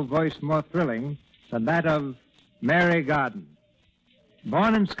glamorous, no voice more thrilling than that of Mary Garden.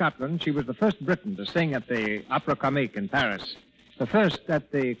 Born in Scotland, she was the first Briton to sing at the Opera Comique in Paris, the first,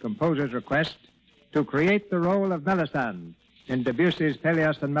 at the composer's request, to create the role of Melisande in Debussy's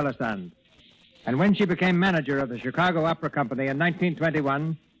Pelléas and Melisande. And when she became manager of the Chicago Opera Company in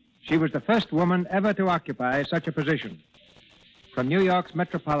 1921, she was the first woman ever to occupy such a position. From New York's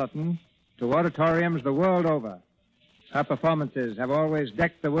Metropolitan to auditoriums the world over, her performances have always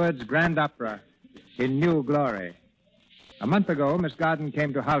decked the words Grand Opera in new glory. A month ago, Miss Garden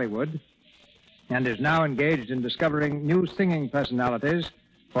came to Hollywood and is now engaged in discovering new singing personalities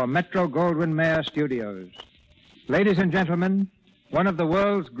for Metro-Goldwyn-Mayer Studios. Ladies and gentlemen, one of the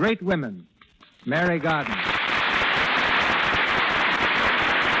world's great women, Mary Garden.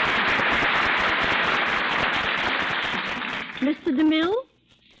 Mr. DeMille,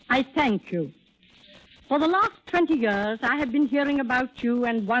 I thank you. For the last 20 years, I have been hearing about you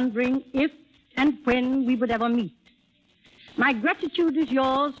and wondering if and when we would ever meet. My gratitude is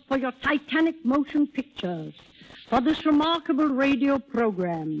yours for your titanic motion pictures, for this remarkable radio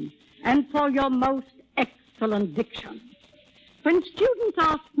program, and for your most excellent diction. When students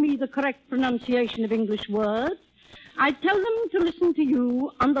ask me the correct pronunciation of English words, I tell them to listen to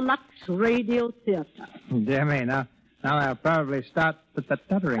you on the Lux Radio Theater. Dear me, now I'll probably start with the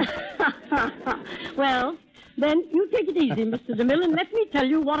stuttering. Well, then you take it easy, Mr. DeMille, and let me tell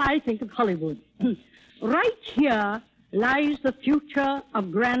you what I think of Hollywood. Right here lies the future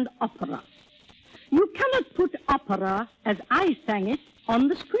of grand opera. You cannot put opera, as I sang it, on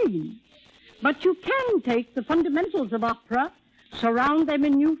the screen. But you can take the fundamentals of opera, surround them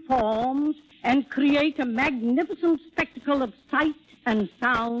in new forms, and create a magnificent spectacle of sight and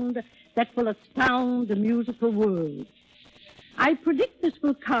sound that will astound the musical world. I predict this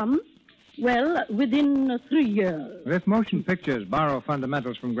will come, well, within 3 years. If motion pictures borrow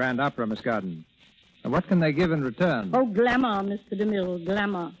fundamentals from grand opera, Miss Garden, what can they give in return? Oh, glamour, Mr. DeMille,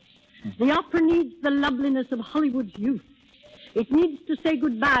 glamour. The opera needs the loveliness of Hollywood's youth. It needs to say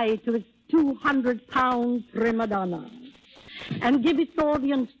goodbye to its 200-pound prima donna and give its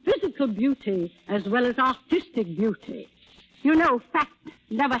audience physical beauty as well as artistic beauty. You know, fat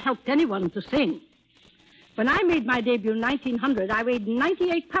never helped anyone to sing. When I made my debut in 1900, I weighed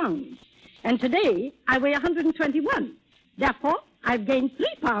 98 pounds. And today, I weigh 121. Therefore, I've gained 3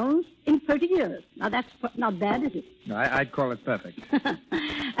 pounds in 30 years. Now, that's not bad, is it? No, I'd call it perfect.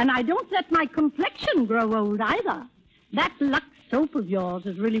 And I don't let my complexion grow old either. That Lux soap of yours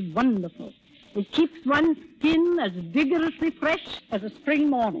is really wonderful. It keeps one's skin as vigorously fresh as a spring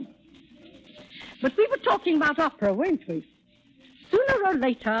morning. But we were talking about opera, weren't we? Sooner or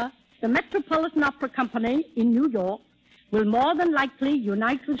later, the Metropolitan Opera Company in New York will more than likely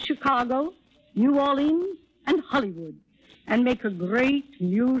unite with Chicago, New Orleans, and Hollywood and make a great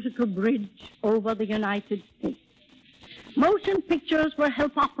musical bridge over the United States. Motion pictures will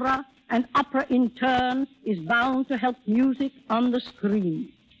help opera, and opera in turn is bound to help music on the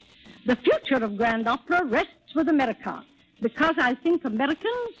screen. The future of grand opera rests with America because I think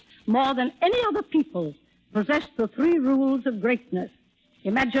Americans, more than any other people, possess the 3 rules of greatness: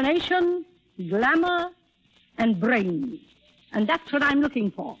 imagination, glamour, and brains. And that's what I'm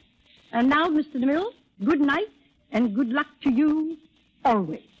looking for. And now, Mr. DeMille, good night and good luck to you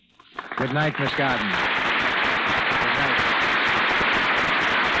always. Good night, Miss Garden. Good night.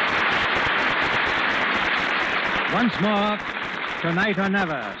 Once more, Tonight or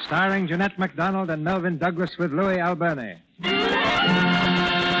Never, starring Jeanette MacDonald and Melvyn Douglas with Louis Alberni.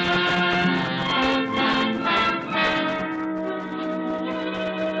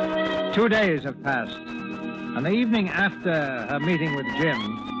 2 days have passed. On the evening after her meeting with Jim,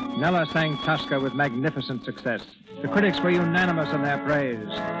 Nella sang Tosca with magnificent success. The critics were unanimous in their praise,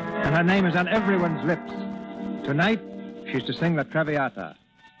 and her name is on everyone's lips. Tonight, she's to sing La Traviata.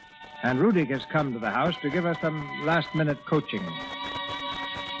 And Rudy has come to the house to give us some last-minute coaching.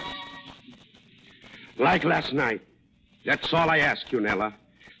 Like last night. That's all I ask you, Nella.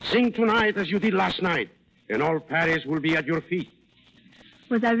 Sing tonight as you did last night, and all Paris will be at your feet.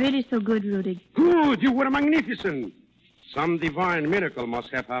 Was I really so good, Rudy? Good. You were magnificent. Some divine miracle must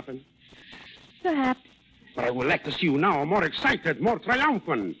have happened. Perhaps. But I would like to see you now more excited, more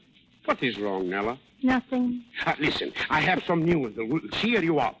triumphant. What is wrong, Nella? Nothing. Listen, I have some news that will cheer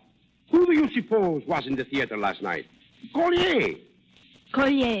you up. Who do you suppose was in the theater last night? Collier.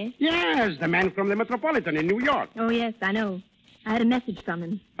 Collier? Yes, the man from the Metropolitan in New York. Oh, yes, I know. I had a message from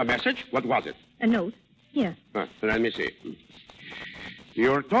him. A message? What was it? A note. Here. Let me see.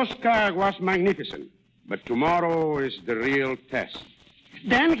 Your Tosca was magnificent, but tomorrow is the real test.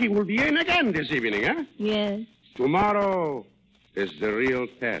 Then he will be in again this evening, eh? Yes. Tomorrow is the real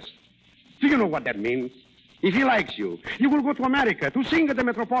test. Do you know what that means? If he likes you, you will go to America to sing at the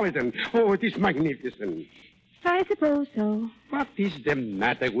Metropolitan. Oh, it is magnificent. I suppose so. What is the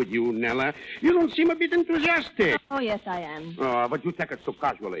matter with you, Nella? You don't seem a bit enthusiastic. Oh, yes, I am. Oh, but you take it so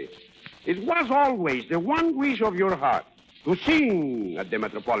casually. It was always the one wish of your heart, to sing at the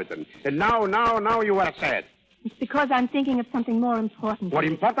Metropolitan. And now you are sad. It's because I'm thinking of something more important. More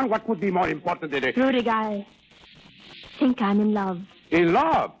important? What could be more important than it? Rudig, I think I'm in love. In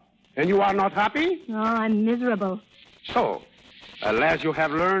love? And you are not happy? No, I'm miserable. So, alas, you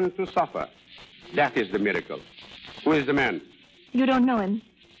have learned to suffer. That is the miracle. Who is the man? You don't know him.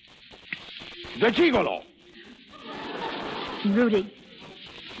 The gigolo. Rudig.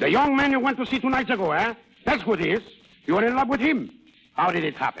 The young man you went to see 2 nights ago, eh? That's who it is. You are in love with him. How did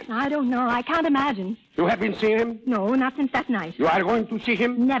it happen? I don't know. I can't imagine. You have been seeing him? No, not since that night. You are going to see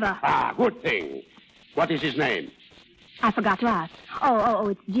him? Never. Ah, good thing. What is his name? I forgot to ask. Oh,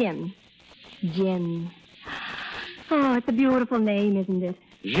 it's Jim. Jim. Oh, it's a beautiful name, isn't it?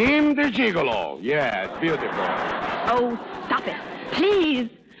 Jim the Gigolo. Yeah, it's beautiful. Oh, stop it. Please.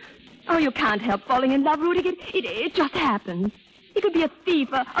 Oh, you can't help falling in love, Rudig. It just happens. He could be a thief,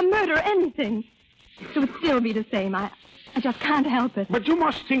 a murderer, anything. It would still be the same. I just can't help it. But you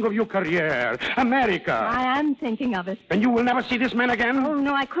must think of your career, America. I am thinking of it. And you will never see this man again? Oh,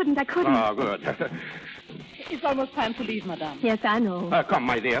 no, I couldn't. Oh, good. It's almost time to leave, madame. Yes, I know. Come,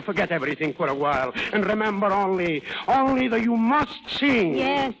 my dear, forget everything for a while. And remember only that you must sing.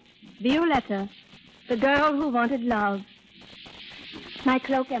 Yes, Violetta, the girl who wanted love. My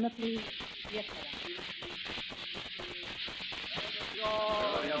cloak, Emma, please. Yes, madame.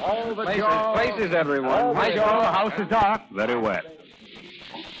 All the places, everyone. My door, the house is dark. Very wet.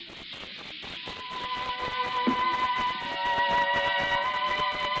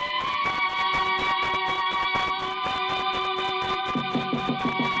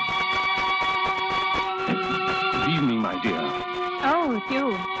 Good evening, my dear. Oh, it's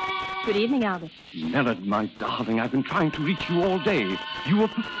you. Good evening, Albert. Nella, my darling, I've been trying to reach you all day. You were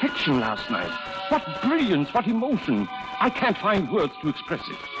perfection last night. What brilliance, what emotion. I can't find words to express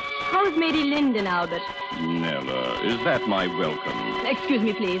it. How's Lady Linden, Albert? Nella, is that my welcome? Excuse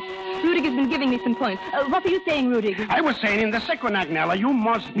me, please. Rudig has been giving me some points. What were you saying, Rudig? I was saying in the second act, Nella, you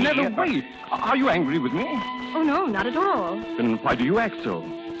must be... Nella, wait. Are you angry with me? Oh, no, not at all. Then why do you act so?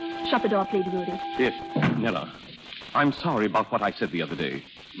 Shut the door, please, Rudig. Yes. Nella, I'm sorry about what I said the other day.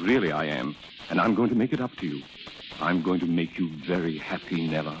 Really, I am. And I'm going to make it up to you. I'm going to make you very happy,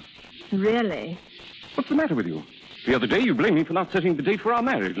 Nella. Really? What's the matter with you? The other day you blamed me for not setting the date for our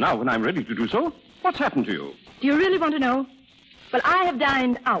marriage. Now, when I'm ready to do so, what's happened to you? Do you really want to know? Well, I have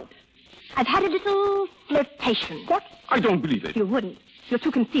dined out. I've had a little flirtation. What? I don't believe it. You wouldn't. You're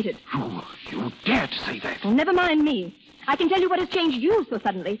too conceited. You dare to say that? Well, never mind me. I can tell you what has changed you so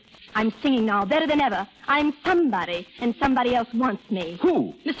suddenly. I'm singing now, better than ever. I'm somebody, and somebody else wants me.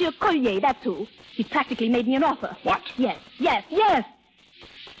 Who? Monsieur Collier, that's who. He's practically made me an offer. What? Yes.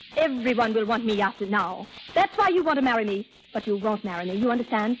 Everyone will want me after now. That's why you want to marry me. But you won't marry me, you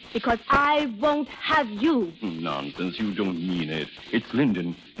understand? Because I won't have you. Nonsense, you don't mean it. It's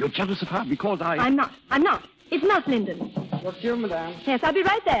Linden. You're jealous of her because I'm not. It's not Linden. Monsieur, madame. Yes, I'll be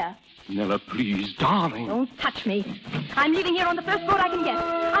right there. Nella, please, darling. Don't touch me. I'm leaving here on the first boat I can get.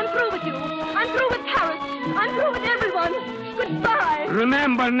 I'm through with you. I'm through with Paris. I'm through with everyone. Goodbye.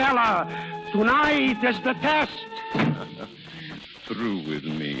 Remember, Nella, tonight is the test. Through with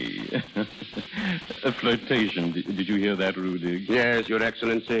me. A flirtation. Did you hear that, Rudig? Yes, Your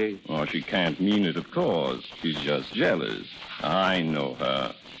Excellency. Oh, she can't mean it, of course. She's just jealous. I know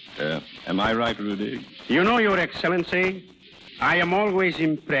her. Am I right, Rudig? You know, Your Excellency, I am always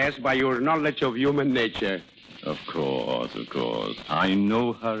impressed by your knowledge of human nature. Of course. I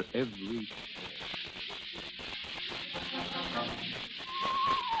know her every...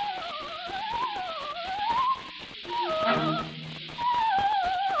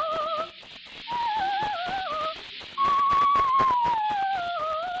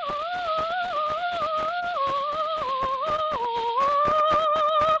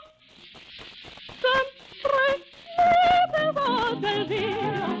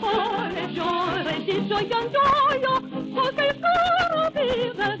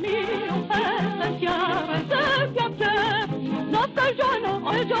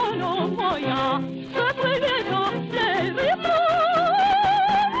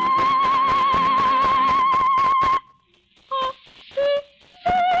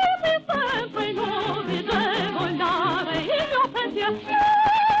 Yeah.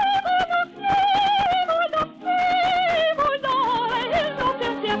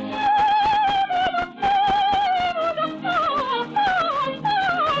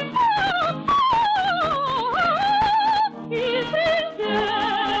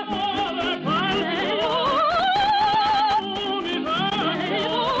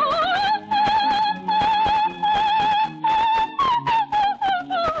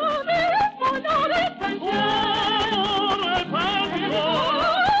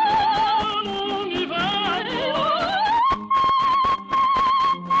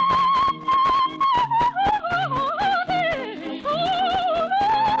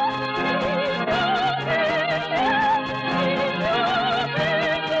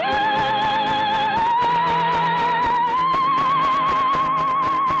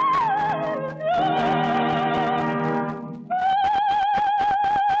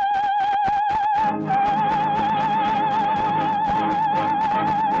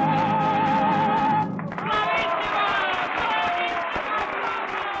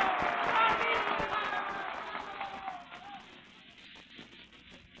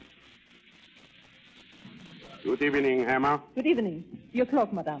 evening, Emma. Good evening. Your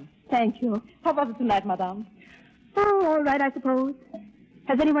cloak, madame. Thank you. How was it tonight, madame? Oh, all right, I suppose.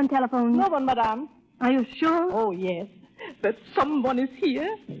 Has anyone telephoned? No one, madame. Are you sure? Oh, yes. But someone is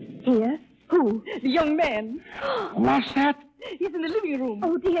here. Here? Who? The young man. What's that? He's in the living room.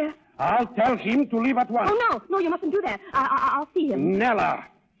 Oh, dear. I'll tell him to leave at once. Oh, no, you mustn't do that. I'll see him. Nella.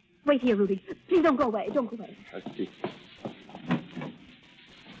 Wait here, Rudy. Please don't go away. Don't go away. Let's see.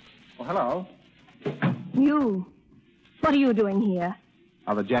 Oh, hello. You. What are you doing here?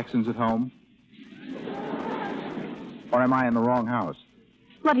 Are the Jacksons at home? Or am I in the wrong house?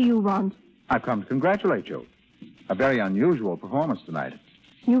 What do you want? I've come to congratulate you. A very unusual performance tonight.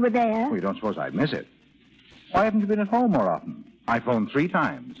 You were there? Well, you don't suppose I'd miss it. Why haven't you been at home more often? I phoned 3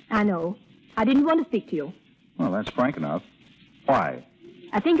 times. I know. I didn't want to speak to you. Well, that's frank enough. Why?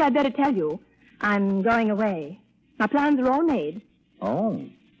 I think I'd better tell you. I'm going away. My plans are all made. Oh,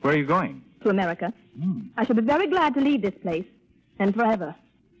 where are you going? To America. I shall be very glad to leave this place. And forever.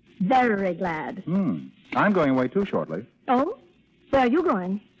 Very glad. I'm going away too shortly. Oh? Where are you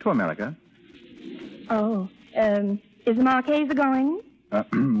going? To America. Oh. Is the Marchesa going?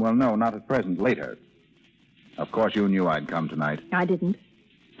 Well, no, not at present. Later. Of course, you knew I'd come tonight. I didn't.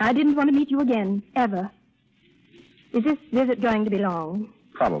 I didn't want to meet you again. Ever. Is this visit going to be long?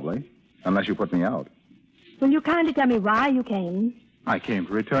 Probably. Unless you put me out. Will you kindly tell me why you came? I came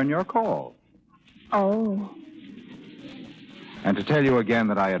to return your call. Oh. And to tell you again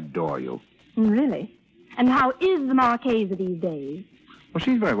that I adore you. Really? And how is the Marchesa these days? Well,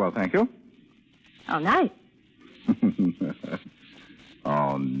 she's very well, thank you. Oh, nice.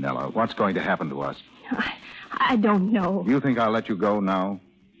 Oh, Nella, what's going to happen to us? I don't know. You think I'll let you go now?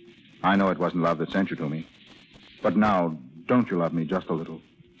 I know it wasn't love that sent you to me. But now, don't you love me just a little?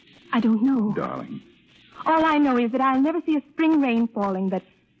 I don't know. Darling. All I know is that I'll never see a spring rain falling, that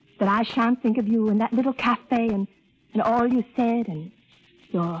I shan't think of you in that little cafe and all you said and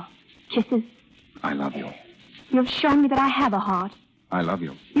your kisses. I love you. You've shown me that I have a heart. I love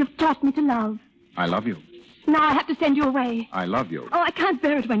you. You've taught me to love. I love you. Now I have to send you away. I love you. Oh, I can't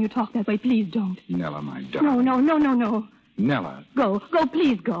bear it when you talk that way. Please don't. Nella, my darling. No. Nella. Go,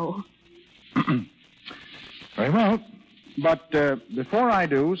 please go. Very well. But before I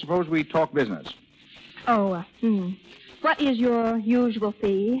do, suppose we talk business. Oh, What is your usual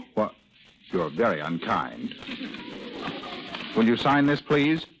fee? Well, you're very unkind. Will you sign this,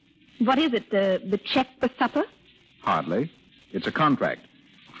 please? What is it, the check for supper? Hardly. It's a contract.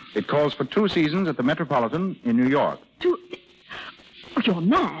 It calls for 2 seasons at the Metropolitan in New York. Oh, you're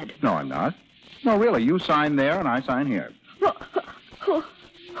mad. No, I'm not. No, really, you sign there and I sign here. Well, who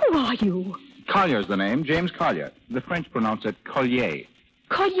are you? Collier's the name, James Collier. The French pronounce it Collier.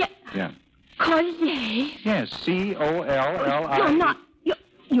 Collier? Yeah. Collier? Yes, C-O-L-L-I... You're not...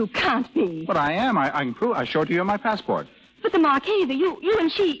 You can't be. But I am. I can prove... I show it to you in my passport. But the Marchesa, you and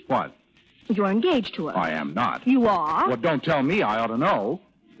she... What? You're engaged to her. I am not. You are? Well, don't tell me. I ought to know.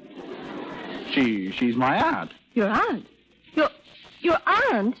 She's my aunt. Your aunt? Your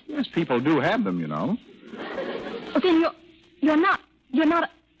aunt? Yes, people do have them, you know. Oh, then you're not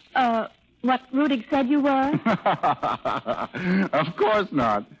what Rudig said you were? Of course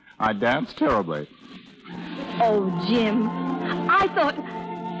not. I dance terribly. Oh, Jim. I thought...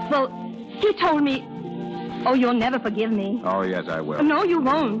 Well, he told me... Oh, you'll never forgive me. Oh, yes, I will. No, you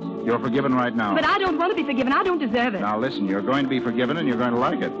won't. You're forgiven right now. But I don't want to be forgiven. I don't deserve it. Now, listen, you're going to be forgiven and you're going to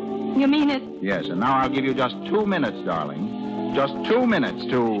like it. You mean it? Yes, and now I'll give you just 2 minutes, darling. Just 2 minutes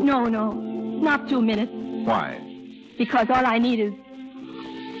to... No. Not 2 minutes. Why? Because all I need is...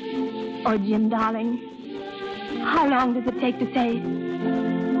 Oh, Jim, darling. How long does it take to say,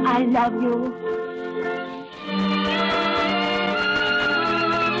 I love you?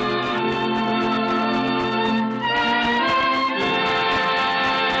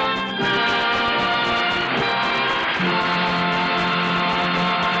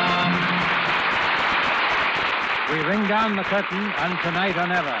 We ring down the curtain on Tonight or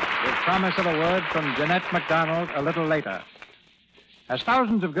Never, with promise of a word from Jeanette MacDonald a little later. As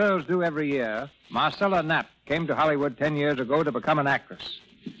thousands of girls do every year, Marcella Knapp came to Hollywood 10 years ago to become an actress.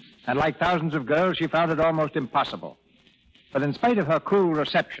 And like thousands of girls, she found it almost impossible. But in spite of her cool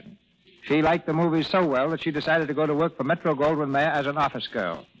reception, she liked the movies so well that she decided to go to work for Metro-Goldwyn-Mayer as an office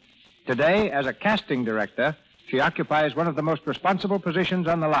girl. Today, as a casting director, she occupies one of the most responsible positions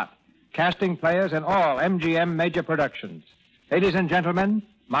on the lot, casting players in all MGM major productions. Ladies and gentlemen,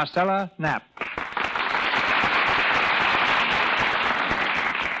 Marcella Knapp.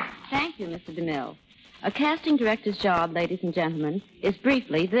 Thank you, Mr. DeMille. A casting director's job, ladies and gentlemen, is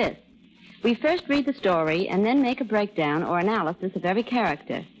briefly this. We first read the story and then make a breakdown or analysis of every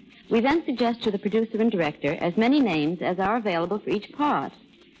character. We then suggest to the producer and director as many names as are available for each part.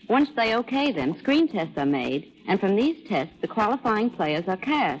 Once they okay them, screen tests are made, and from these tests, the qualifying players are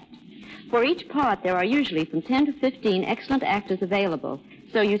cast. For each part, there are usually from 10 to 15 excellent actors available.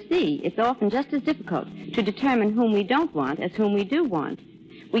 So you see, it's often just as difficult to determine whom we don't want as whom we do want.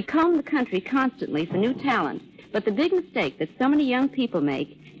 We comb the country constantly for new talent, but the big mistake that so many young people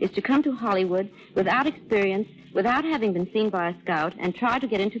make is to come to Hollywood without experience, without having been seen by a scout, and try to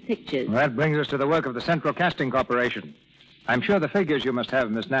get into pictures. Well, that brings us to the work of the Central Casting Corporation. I'm sure the figures you must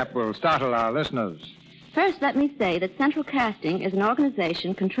have, Miss Knapp, will startle our listeners. First, let me say that Central Casting is an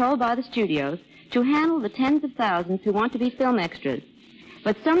organization controlled by the studios to handle the tens of thousands who want to be film extras.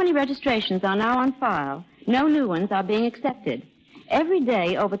 But so many registrations are now on file, no new ones are being accepted. Every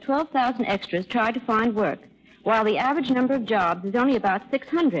day, over 12,000 extras try to find work, while the average number of jobs is only about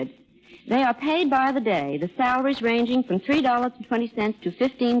 600. They are paid by the day, the salaries ranging from $3.20 to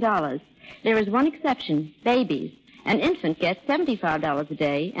 $15. There is one exception, babies. An infant gets $75 a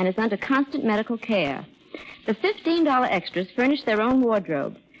day and is under constant medical care. The $15 extras furnish their own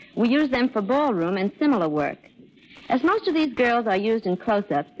wardrobe. We use them for ballroom and similar work. As most of these girls are used in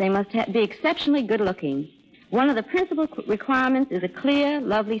close-ups, they must be exceptionally good-looking. One of the principal requirements is a clear,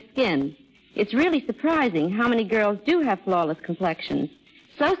 lovely skin. It's really surprising how many girls do have flawless complexions.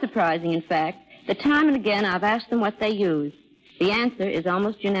 So surprising, in fact, that time and again I've asked them what they use. The answer is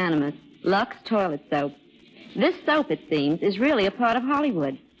almost unanimous: Lux toilet soap. This soap, it seems, is really a part of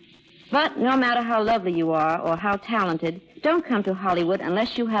Hollywood. But no matter how lovely you are or how talented, don't come to Hollywood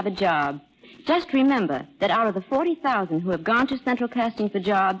unless you have a job. Just remember that out of the 40,000 who have gone to Central Casting for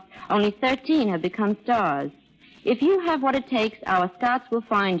jobs, only 13 have become stars. If you have what it takes, our scouts will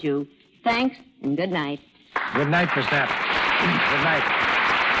find you. Thanks, and good night. Good night, Miss Knapp. Good night.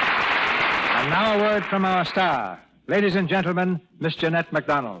 And now a word from our star. Ladies and gentlemen, Miss Jeanette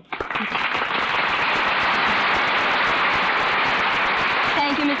MacDonald.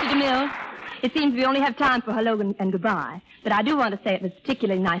 Thank you, Mr. DeMille. It seems we only have time for hello and goodbye, but I do want to say it was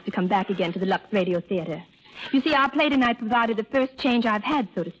particularly nice to come back again to the Lux Radio Theater. You see, our play tonight provided the first change I've had,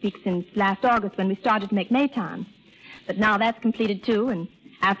 so to speak, since last August when we started to make Maytime. But now that's completed, too, and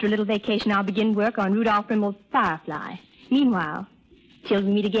after a little vacation, I'll begin work on Rudolph Rimmel's Firefly. Meanwhile, till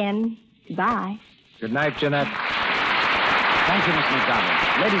we meet again, goodbye. Good night, Jeanette. Thank you, Miss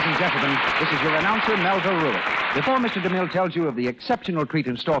MacDonald. Ladies and gentlemen, this is your announcer, Melville Ruick. Before Mr. DeMille tells you of the exceptional treat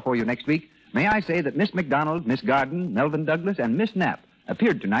in store for you next week, may I say that Miss MacDonald, Miss Garden, Melvin Douglas, and Miss Knapp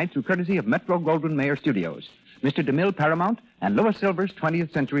appeared tonight through courtesy of Metro-Goldwyn-Mayer Studios, Mr. DeMille Paramount, and Louis Silver's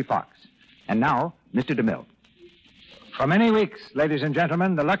 20th Century Fox. And now, Mr. DeMille. For many weeks, ladies and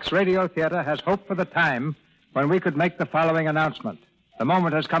gentlemen, the Lux Radio Theater has hoped for the time when we could make the following announcement. The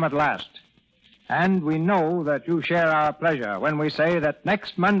moment has come at last. And we know that you share our pleasure when we say that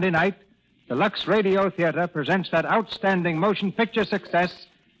next Monday night, the Lux Radio Theater presents that outstanding motion picture success,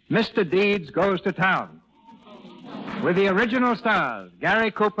 Mr. Deeds Goes to Town, with the original stars,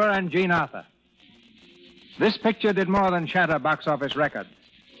 Gary Cooper and Jean Arthur. This picture did more than shatter box office records.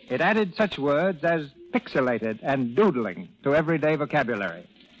 It added such words as pixelated and doodling to everyday vocabulary,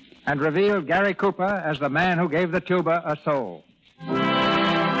 and revealed Gary Cooper as the man who gave the tuba a soul.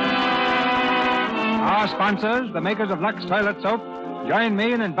 Our sponsors, the makers of Lux Toilet Soap, join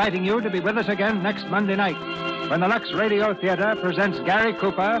me in inviting you to be with us again next Monday night when the Lux Radio Theater presents Gary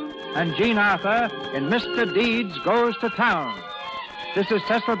Cooper and Jean Arthur in Mr. Deeds Goes to Town. This is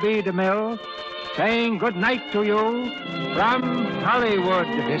Cecil B. DeMille saying good night to you from Hollywood.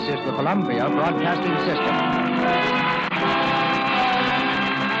 This is the Columbia Broadcasting System.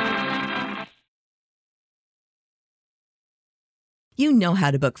 You know how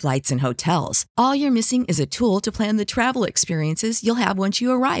to book flights and hotels. All you're missing is a tool to plan the travel experiences you'll have once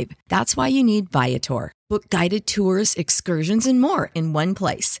you arrive. That's why you need Viator. Book guided tours, excursions, and more in one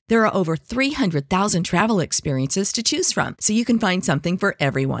place. There are over 300,000 travel experiences to choose from, so you can find something for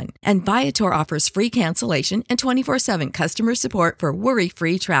everyone. And Viator offers free cancellation and 24/7 customer support for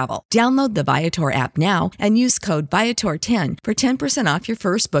worry-free travel. Download the Viator app now and use code Viator10 for 10% off your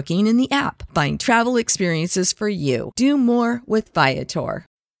first booking in the app. Find travel experiences for you. Do more with Viator.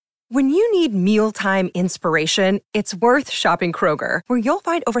 When you need mealtime inspiration, it's worth shopping Kroger, where you'll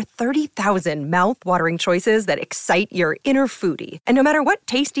find over 30,000 mouth-watering choices that excite your inner foodie. And no matter what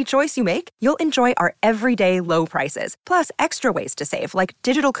tasty choice you make, you'll enjoy our everyday low prices, plus extra ways to save, like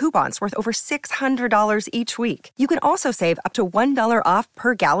digital coupons worth over $600 each week. You can also save up to $1 off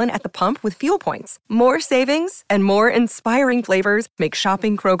per gallon at the pump with fuel points. More savings and more inspiring flavors make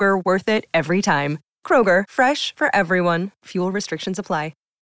shopping Kroger worth it every time. Kroger, fresh for everyone. Fuel restrictions apply.